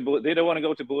want to go to Buzios.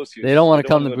 they don't want to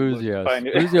come to Buzios.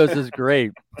 Buzios is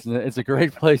great. It's a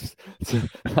great place to,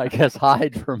 I guess,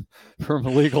 hide from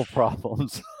legal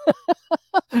problems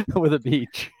with a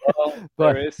beach. Well,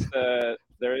 But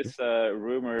there is a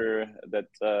rumor that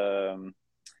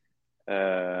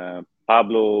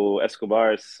Pablo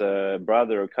Escobar's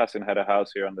brother or cousin had a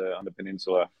house here on the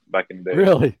peninsula back in the day.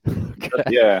 really, But,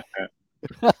 yeah.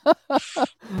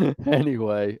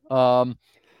 Anyway,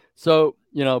 so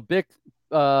you know,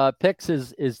 Pix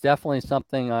is definitely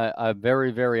something I'm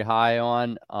very, very high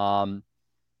on.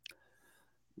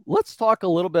 Let's talk a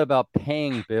little bit about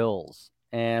paying bills,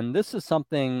 and this is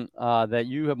something that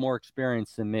you have more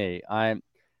experience than me.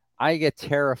 I get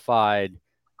terrified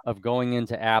of going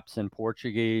into apps in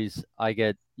Portuguese. I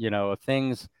get,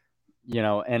 things,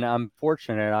 and I'm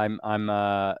fortunate. I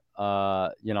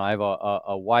have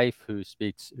a wife who's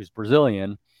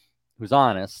Brazilian, who's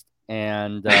honest,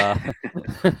 and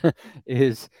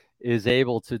is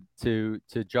able to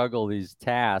juggle these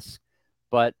tasks.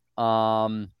 But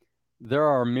there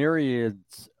are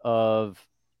myriads of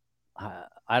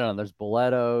I don't know. There's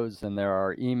boletos, and there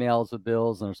are emails with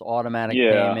bills, and there's automatic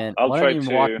payment. Why don't you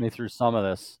walk me through some of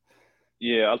this?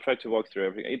 Yeah, I'll try to walk through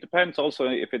everything. It depends also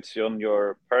if it's on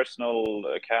your personal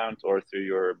account or through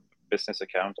your business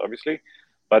account, obviously.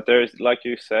 But there's, like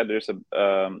you said, there's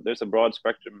a broad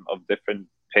spectrum of different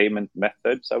payment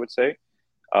methods, I would say.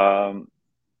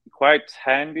 Quite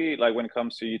handy, like when it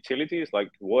comes to utilities,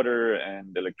 like water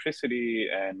and electricity,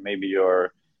 and maybe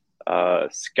your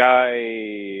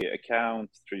Sky account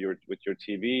with your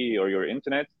TV or your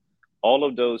internet. All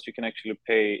of those you can actually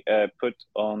put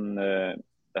on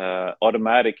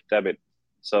automatic debit,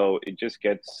 so it just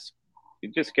gets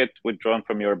withdrawn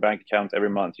from your bank account every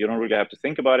month. You don't really have to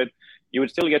think about it. You would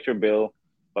still get your bill,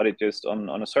 but it just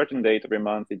on a certain date every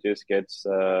month it just gets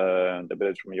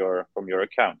debited from your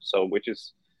account. So which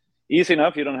is easy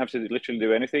enough. You don't have to literally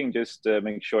do anything. Just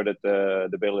make sure that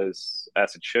the bill is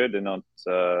as it should and not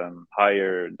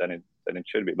higher than it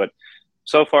should be. But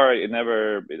so far,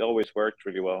 it always worked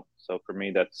really well. So for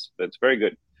me, that's very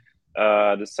good.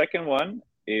 The second one,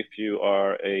 if you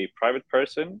are a private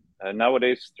person,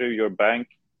 nowadays through your bank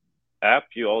app,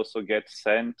 you also get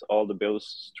sent all the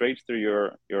bills straight through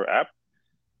your app.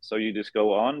 So you just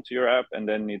go on to your app, and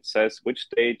then it says which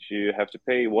date you have to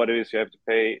pay, what it is you have to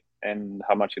pay, and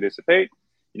how much it is to pay.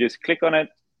 You just click on it,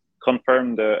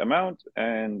 confirm the amount,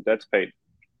 and that's paid.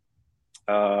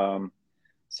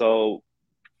 So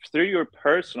through your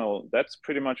personal, that's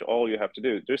pretty much all you have to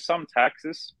do. There's some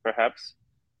taxes, perhaps,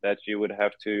 that you would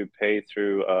have to pay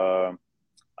through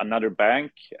another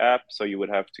bank app. So you would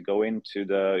have to go into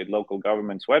the local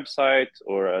government's website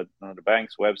or another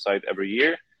bank's website every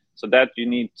year. So that you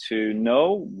need to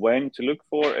know when to look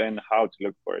for and how to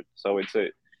look for it. So it's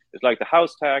like the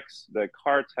house tax, the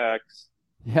car tax,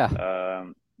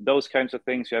 those kinds of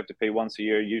things you have to pay once a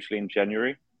year, usually in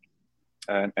January.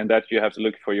 And that you have to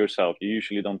look for yourself. You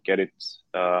usually don't get it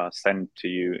sent to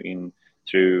you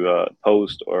through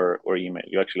post or email.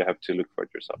 You actually have to look for it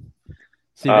yourself.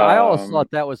 See, I always thought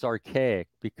that was archaic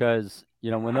because,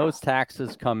 when those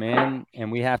taxes come in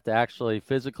and we have to actually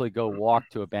physically go walk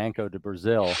to a Banco de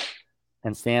Brazil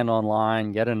and stand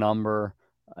online, get a number.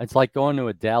 It's like going to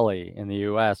a deli in the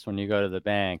U.S. when you go to the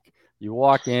bank. You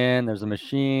walk in, there's a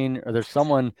machine, or there's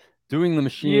someone doing the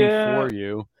machine for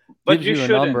you. But gives you a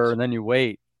number, and then you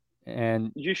wait.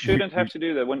 And you shouldn't have to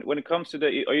do that. When it comes to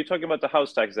are you talking about the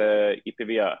house tax, the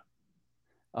IPVA?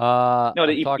 No,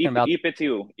 the talking about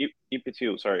IPTU.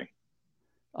 IPTU, sorry.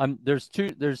 There's two.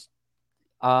 There's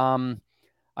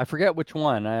I forget which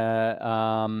one.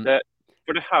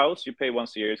 For the house, you pay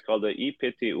once a year. It's called the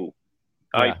IPTU.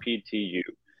 IPTU.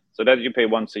 So that you pay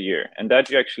once a year, and that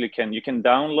you actually can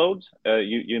download.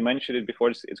 You mentioned it before.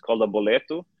 It's called a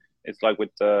boleto. It's like with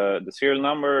the serial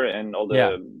number and all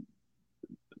the,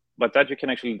 but that you can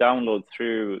actually download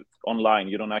through online.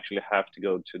 You don't actually have to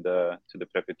go to the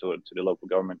prefecture, to the local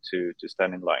government to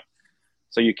stand in line.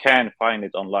 So you can find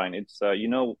it online. It's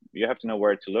you have to know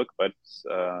where to look, but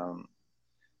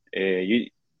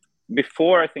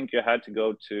before I think you had to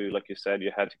go to, like you said,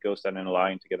 you had to go stand in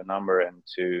line to get a number and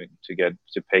to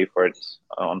pay for it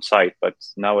on site. But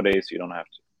nowadays you don't have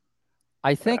to.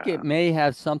 I think it may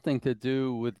have something to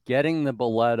do with getting the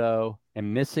boleto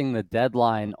and missing the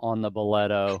deadline on the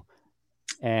boleto,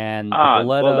 and the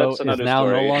boleto is now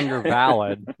no longer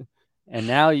valid, and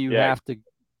now you have to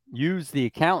use the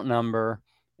account number,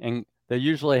 and they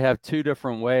usually have two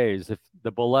different ways. If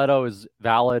the boleto is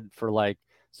valid for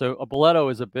so a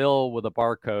boleto is a bill with a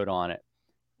barcode on it,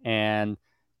 and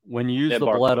when you use the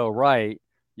boleto right,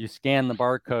 you scan the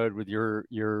barcode with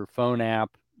your phone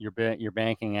app, your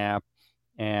banking app,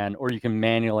 or you can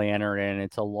manually enter it in.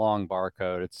 It's a long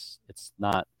barcode. It's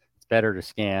better to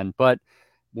scan. But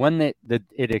when it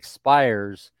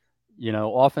expires,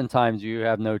 oftentimes you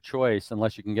have no choice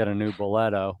unless you can get a new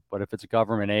boleto. But if it's a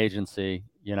government agency,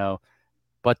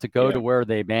 but to go to where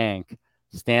they bank,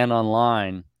 stand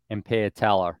online and pay a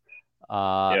teller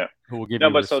who will give you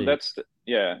a receipt.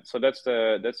 So that's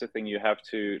the thing. You have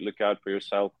to look out for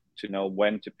yourself to know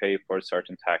when to pay for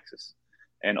certain taxes.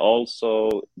 And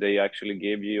also, they actually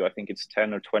give you, I think it's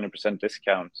 10 or 20%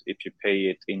 discount if you pay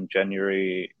it in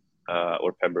January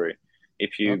or February.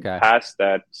 If you pass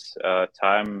that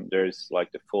time, there's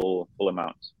like the full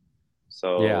amount.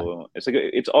 So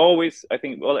it's always, I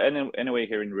think, well, anyway,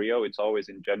 here in Rio, it's always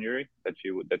in January that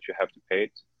you have to pay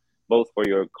it, both for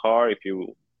your car if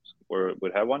you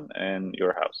would have one, and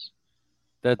your house.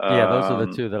 Those are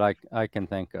the two that I can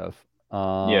think of.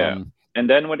 And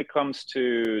then when it comes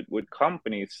with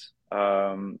companies,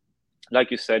 like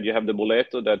you said, you have the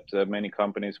boleto that many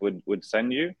companies would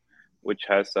send you, which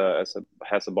has a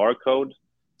barcode.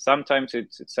 Sometimes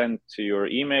it's sent to your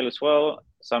email as well.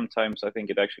 Sometimes I think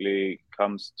it actually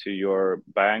comes to your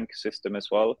bank system as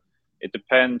well. It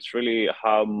depends really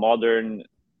how modern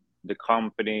the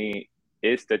company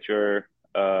is that you're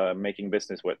making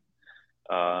business with.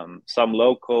 Some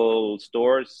local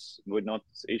stores would not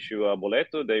issue a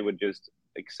boleto. They would just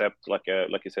accept like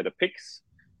you said, a Pix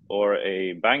or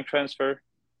a bank transfer.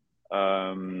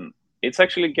 It's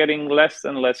actually getting less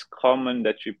and less common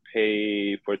that you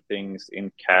pay for things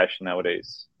in cash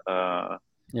nowadays.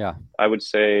 I would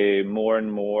say more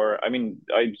and more. I mean,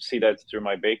 I see that through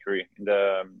my bakery. In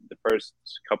the first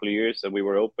couple of years that we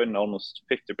were open, almost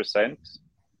 50%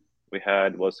 we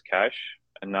had was cash,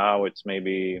 and now it's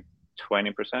maybe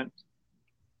 20%.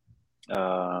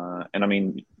 And I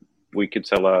mean, we could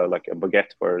sell like a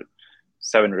baguette for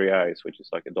 7 reais, which is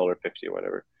like $1.50 or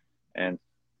whatever. And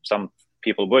some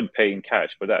people would pay in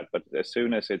cash for that. But as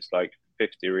soon as it's like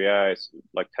 50 reais,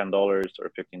 like $10 or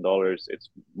 $15, it's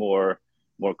more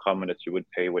common that you would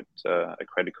pay with a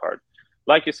credit card.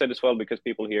 Like you said as well, because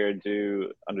people here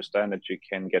do understand that you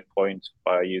can get points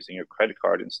by using your credit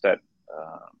card instead.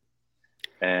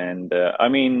 And I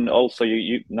mean, also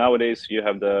you nowadays you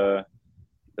have the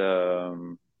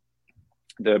the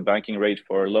banking rate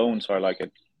for loans are like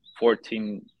at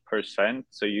 14%.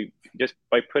 So you just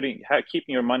by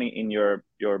keeping your money in your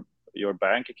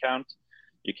bank account,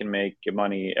 you can make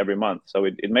money every month. So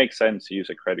it makes sense to use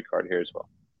a credit card here as well.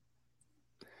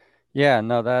 Yeah,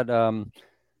 no, that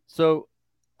so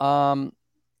I'll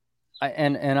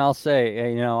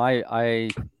say, you know,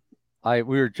 we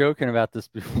were joking about this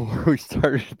before we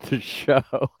started the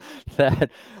show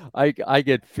that I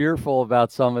get fearful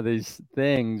about some of these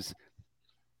things,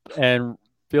 and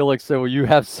Felix said, "Well, you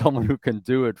have someone who can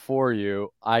do it for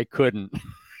you." I couldn't,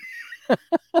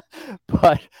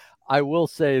 but I will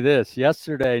say this: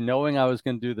 yesterday, knowing I was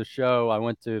going to do the show, I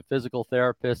went to a physical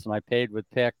therapist and I paid with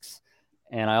Pix,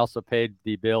 and I also paid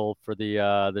the bill for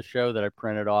the show that I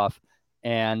printed off.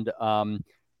 And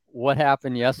what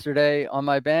happened yesterday on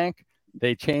my bank?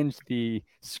 They changed the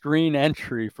screen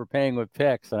entry for paying with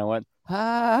Pix, and I went,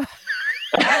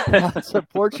 lots of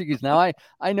Portuguese. Now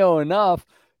I know enough,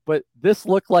 but this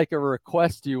looked like a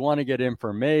request. Do you want to get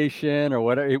information or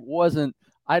whatever? It wasn't.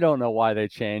 I don't know why they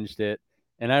changed it,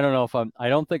 and I don't know if I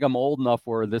don't think I'm old enough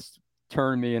where this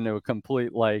turned me into a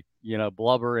complete, like, you know,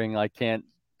 blubbering, I can't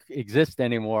exist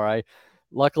anymore.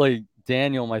 Luckily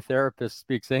Daniel, my therapist,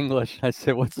 speaks English. I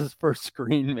said, "What's this first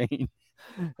screen mean?"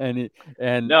 And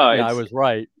No, yeah, I was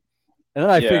right. And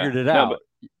then I figured it out.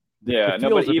 The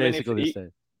fields are basically the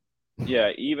same.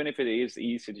 Yeah, even if it is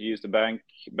easy to use the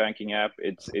banking app,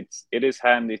 it is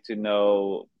handy to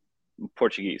know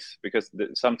Portuguese, because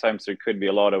sometimes there could be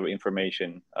a lot of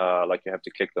information, like you have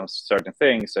to click on certain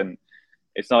things, and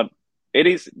it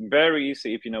is very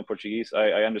easy if you know Portuguese.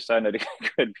 I understand that it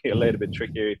could be a little bit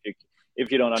trickier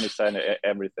if you don't understand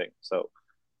everything. So,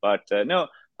 but no,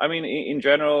 I mean, in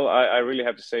general, I really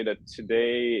have to say that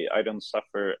today I don't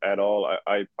suffer at all.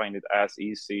 I find it as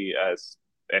easy as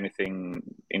anything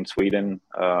in Sweden.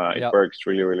 It works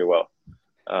really, really well.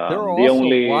 There are also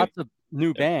lots of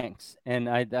new banks, and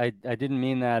I didn't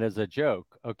mean that as a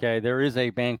joke. Okay, there is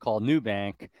a bank called New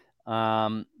Bank,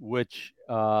 which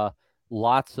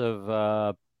lots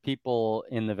of people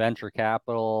in the venture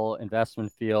capital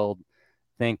investment field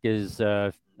think is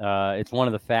it's one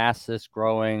of the fastest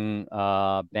growing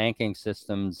banking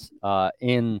systems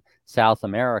in South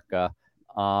America,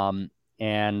 and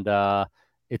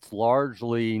it's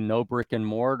largely no brick and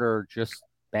mortar, just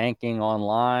banking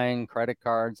online, credit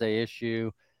cards they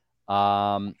issue.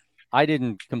 I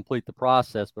didn't complete the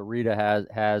process, but Rita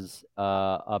has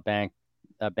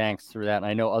banks through that, and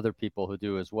I know other people who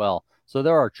do as well. So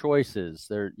there are choices.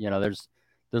 There's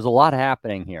a lot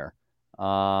happening here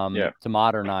to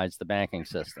modernize the banking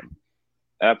system.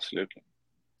 Absolutely.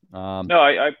 No,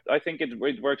 I think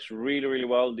it works really, really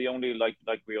well. The only, like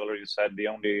we already said, the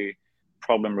only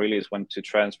problem really is when to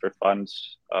transfer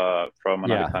funds from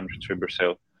another country to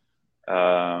Brazil.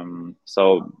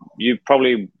 So you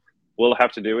probably will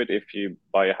have to do it if you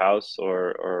buy a house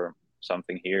or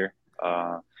something here.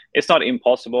 It's not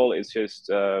impossible. It's just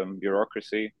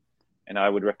bureaucracy, and I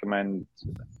would recommend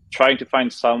trying to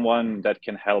find someone that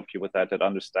can help you with that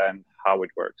understand how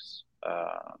it works.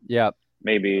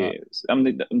 Maybe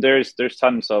there's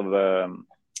tons of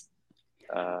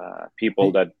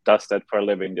people that does that for a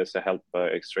living, just to help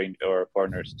exchange or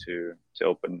foreigners to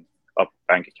open up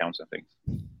bank accounts and things.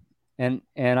 And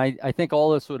I think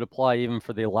all this would apply even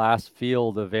for the last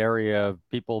field of area of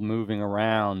people moving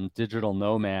around, digital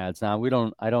nomads. Now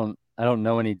I don't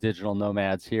know any digital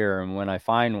nomads here, and when I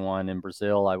find one in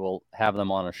Brazil, I will have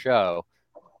them on a show.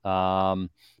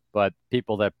 But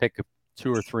people that pick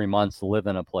 2 or 3 months to live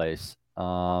in a place,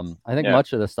 I think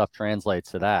much of the stuff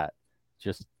translates to that.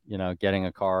 Just, getting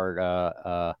a card,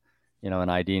 an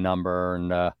ID number, and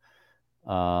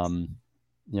going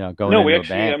into a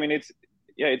bank. I mean,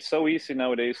 it's so easy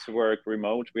nowadays to work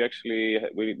remote. We actually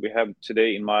we have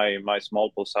today in my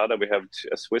small posada, we have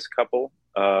a Swiss couple.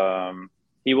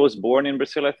 He was born in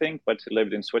Brazil, I think, but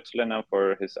lived in Switzerland now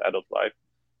for his adult life,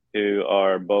 who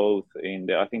are both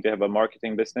I think they have a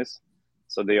marketing business.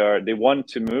 So they want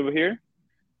to move here.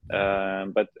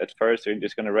 But at first they're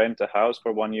just going to rent a house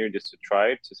for 1 year just to try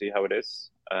it, to see how it is,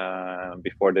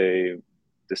 before they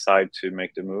decide to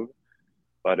make the move.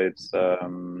 but it's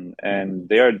and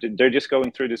they're just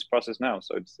going through this process now.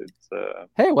 So it's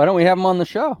hey, why don't we have them on the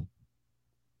show?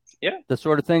 Yeah, the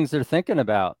sort of things they're thinking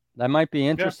about. That might be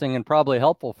interesting and probably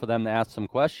helpful for them to ask some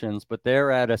questions, but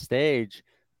they're at a stage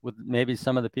with maybe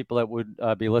some of the people that would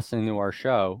be listening to our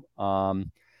show.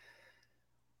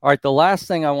 All right, the last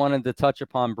thing I wanted to touch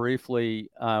upon briefly,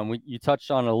 you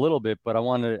touched on it a little bit, but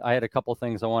I had a couple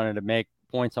things I wanted to make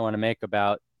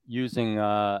about using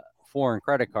foreign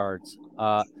credit cards.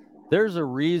 There's a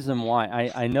reason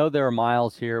why. I know there are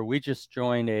miles here. We just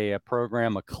joined a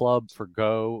program, a club for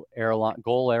Goal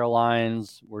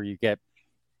Airlines, where you get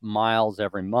miles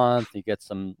every month. You get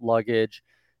some luggage,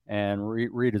 and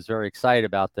Reed is very excited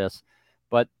about this.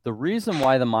 But the reason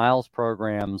why the miles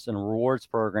programs and rewards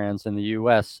programs in the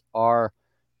U.S. are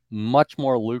much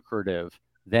more lucrative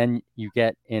than you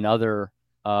get in other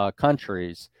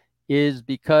countries is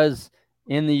because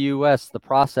in the U.S. the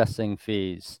processing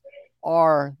fees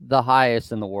are the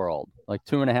highest in the world, like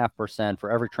 2.5%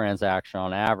 for every transaction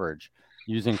on average.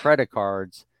 Using credit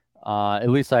cards, at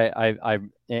least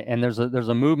and there's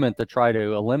a movement to try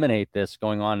to eliminate this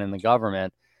going on in the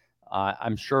government.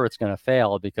 I'm sure it's going to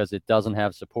fail because it doesn't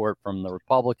have support from the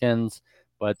Republicans,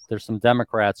 but there's some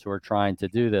Democrats who are trying to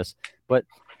do this. But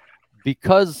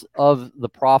because of the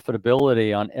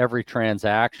profitability on every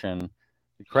transaction,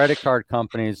 the credit card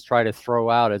companies try to throw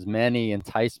out as many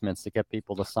enticements to get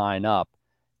people to sign up.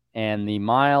 And the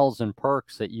miles and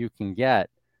perks that you can get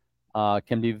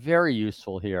can be very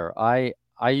useful here. I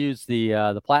use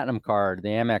the Platinum card, the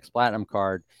Amex Platinum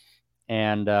card,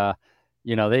 and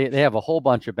they have a whole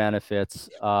bunch of benefits.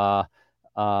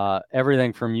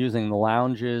 Everything from using the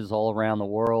lounges all around the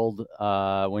world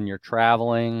when you're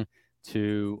traveling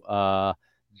to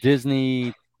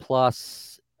Disney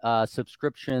Plus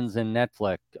subscriptions in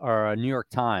Netflix or New York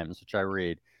Times, which I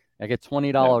read. I get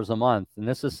 $20 a month, and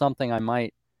this is something I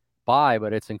might buy,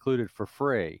 but it's included for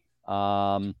free.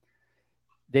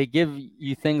 They give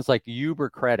you things like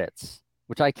Uber credits,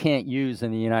 which I can't use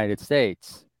in the United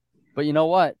States. But you know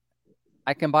what?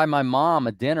 I can buy my mom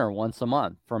a dinner once a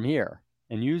month from here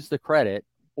and use the credit,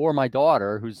 or my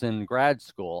daughter who's in grad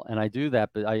school. And I do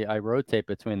that, but I rotate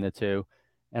between the two,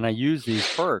 and I use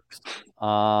these perks.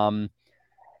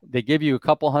 They give you a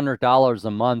couple $100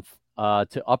 a month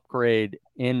to upgrade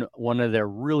in one of their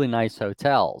really nice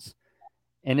hotels.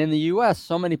 And in the U.S.,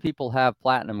 so many people have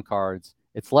Platinum cards.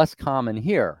 It's less common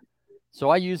here. So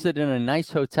I use it in a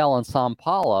nice hotel in Sao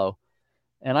Paulo,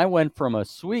 and I went from a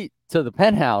suite to the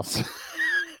penthouse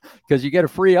because you get a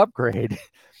free upgrade.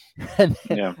 And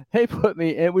they put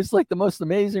me, it was like the most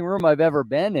amazing room I've ever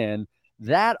been in.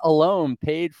 That alone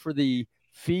paid for the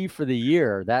fee for the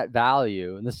year, that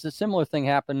value. And this is a similar thing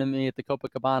happened to me at the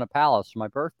Copacabana Palace for my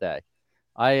birthday.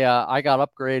 I got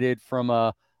upgraded from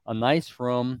a nice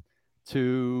room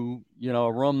to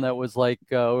a room that was like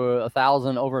over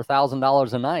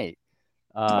 $1,000 a night.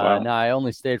 Wow. Now I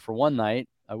only stayed for one night.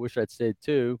 I wish I'd stayed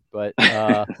two, but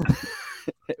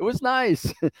it was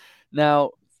nice.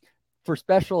 Now, for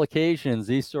special occasions,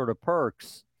 these sort of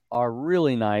perks are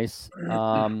really nice.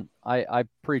 I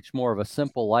preach more of a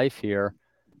simple life here,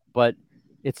 but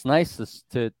it's nice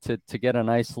to get a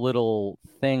nice little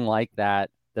thing like that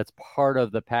that's part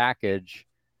of the package.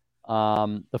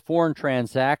 The foreign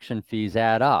transaction fees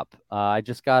add up. I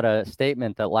just got a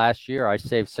statement that last year I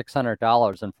saved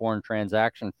 $600 in foreign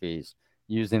transaction fees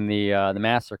using the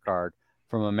MasterCard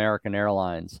from American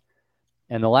Airlines.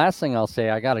 And the last thing I'll say,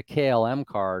 I got a KLM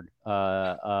card,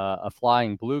 a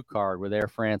Flying Blue card with Air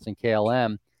France and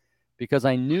KLM, because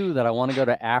I knew that I want to go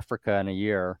to Africa in a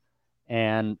year.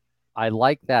 And I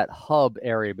like that hub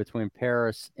area between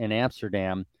Paris and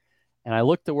Amsterdam. And I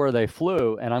looked at where they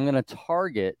flew, and I'm going to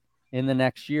target in the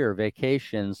next year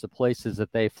vacations, the places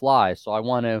that they fly. So I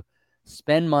want to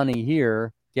spend money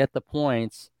here, get the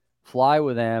points, fly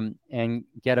with them, and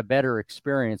get a better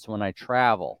experience when I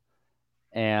travel.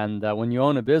 And when you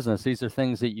own a business, these are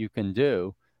things that you can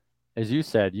do. As you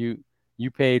said, you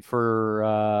paid for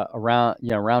a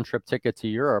round trip ticket to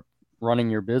Europe, running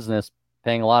your business,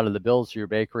 paying a lot of the bills to your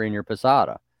bakery and your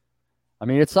posada. I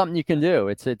mean, it's something you can do.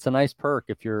 It's a nice perk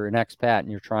if you're an expat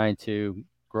and you're trying to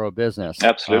grow a business.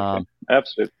 Absolutely.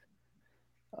 Absolutely.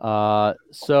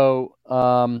 So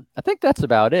I think that's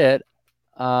about it.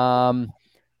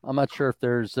 I'm not sure if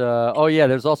there's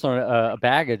there's also a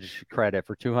baggage credit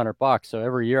for $200. So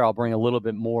every year I'll bring a little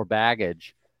bit more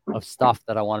baggage of stuff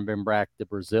that I want to bring back to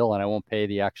Brazil, and I won't pay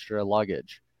the extra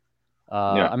luggage.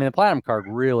 I mean, the Platinum card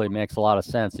really makes a lot of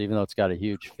sense, even though it's got a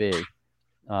huge fee.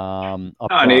 And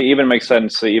it even makes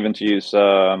sense even to use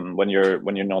when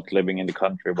you're not living in the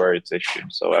country where it's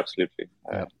issued. So absolutely.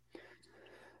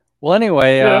 Well,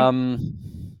 anyway,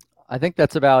 I think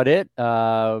that's about it.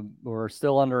 We're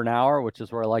still under an hour, which is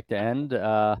where I like to end.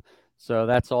 So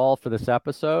that's all for this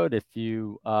episode. If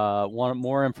you want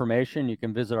more information, you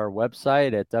can visit our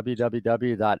website at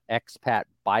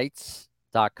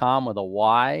www.expatbytes.com with a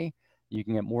Y. You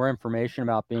can get more information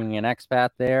about being an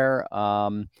expat there.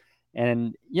 And,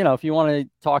 if you want to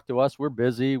talk to us, we're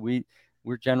busy.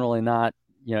 We're generally not,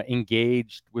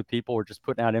 engaged with people. We're just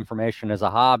putting out information as a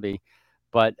hobby.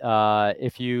 But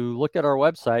if you look at our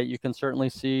website, you can certainly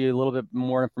see a little bit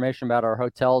more information about our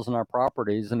hotels and our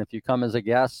properties. And if you come as a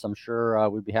guest, I'm sure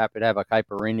we'd be happy to have a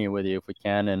caipirinha with you if we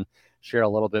can and share a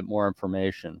little bit more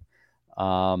information.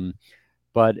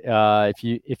 But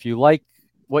if you like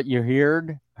what you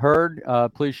heard,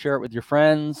 please share it with your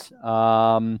friends.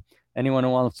 Anyone who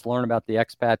wants to learn about the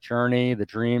expat journey, the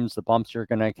dreams, the bumps you're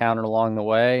going to encounter along the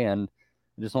way. And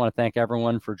I just want to thank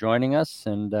everyone for joining us,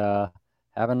 and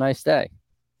have a nice day.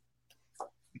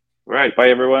 Right. Bye,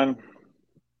 everyone.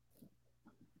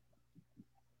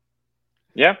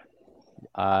 Yeah.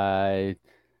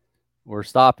 We're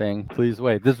stopping. Please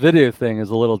wait. This video thing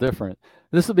is a little different.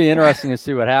 This will be interesting to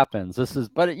see what happens.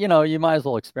 But you might as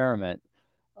well experiment.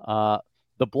 The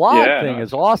blog thing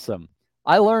is awesome.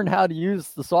 I learned how to use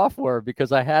the software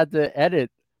because I had to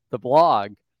edit the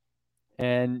blog,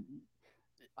 and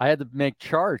I had to make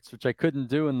charts, which I couldn't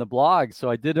do in the blog.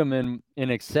 So I did them in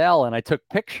Excel, and I took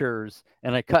pictures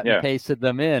and I cut and pasted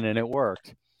them in, and it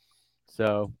worked.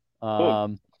 So,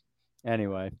 cool.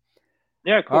 Anyway.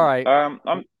 Yeah. Cool. All right.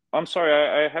 I'm sorry.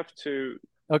 I have to.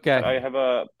 Okay. I have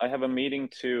a meeting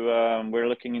to. We're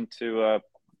looking into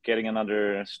getting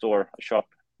another shop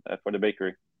for the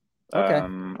bakery. Okay.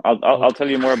 I'll tell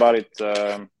you more about it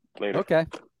later. Okay.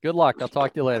 Good luck. I'll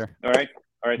talk to you later. All right.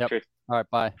 Yep. Cheers. All right.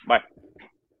 Bye. Bye.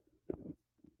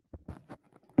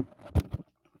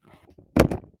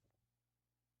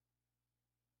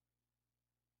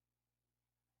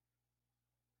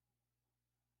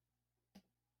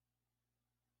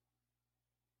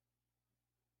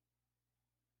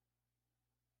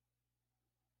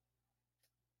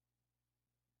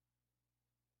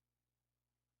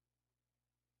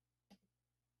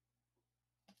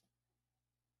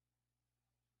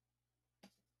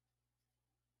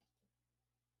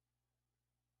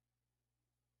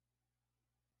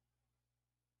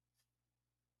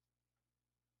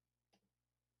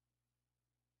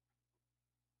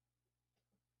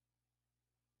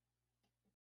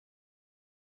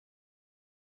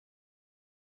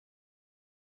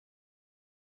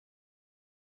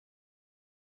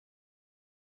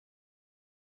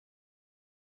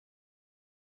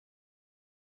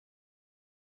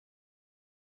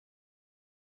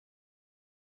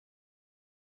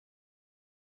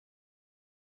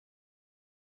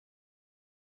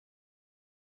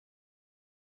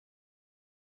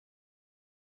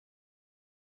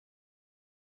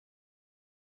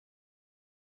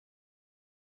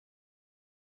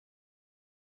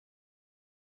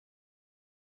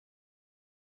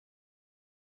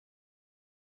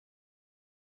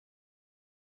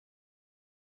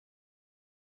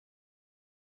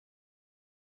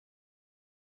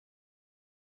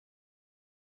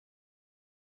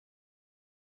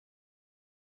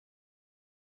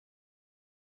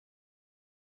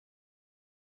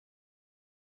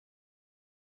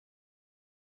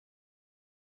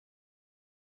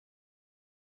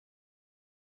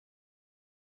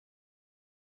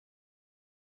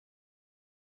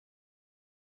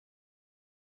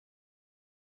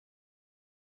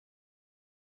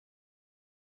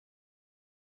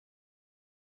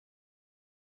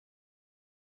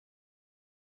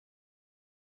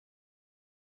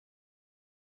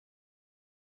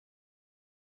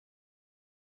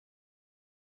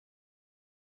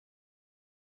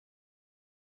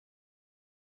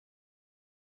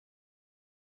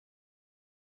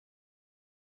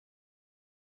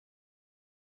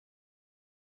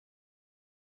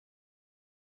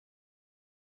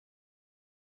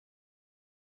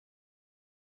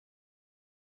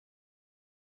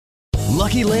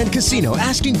 Lucky Land Casino,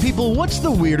 asking people, what's the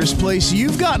weirdest place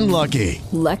you've gotten lucky?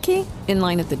 Lucky? In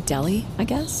line at the deli, I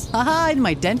guess? Aha, in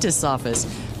my dentist's office.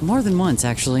 More than once,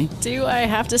 actually. Do I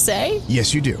have to say?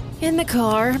 Yes, you do. In the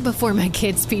car before my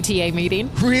kids' PTA meeting.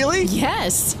 Really?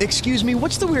 Yes. Excuse me,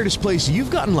 what's the weirdest place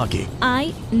you've gotten lucky?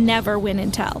 I never win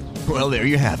and tell. Well, there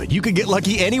you have it. You can get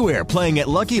lucky anywhere, playing at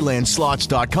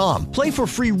LuckyLandSlots.com. Play for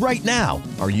free right now.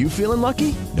 Are you feeling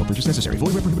lucky? No purchase necessary.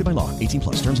 Void where prohibited by law. 18+.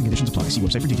 Terms and conditions apply. See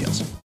website for details.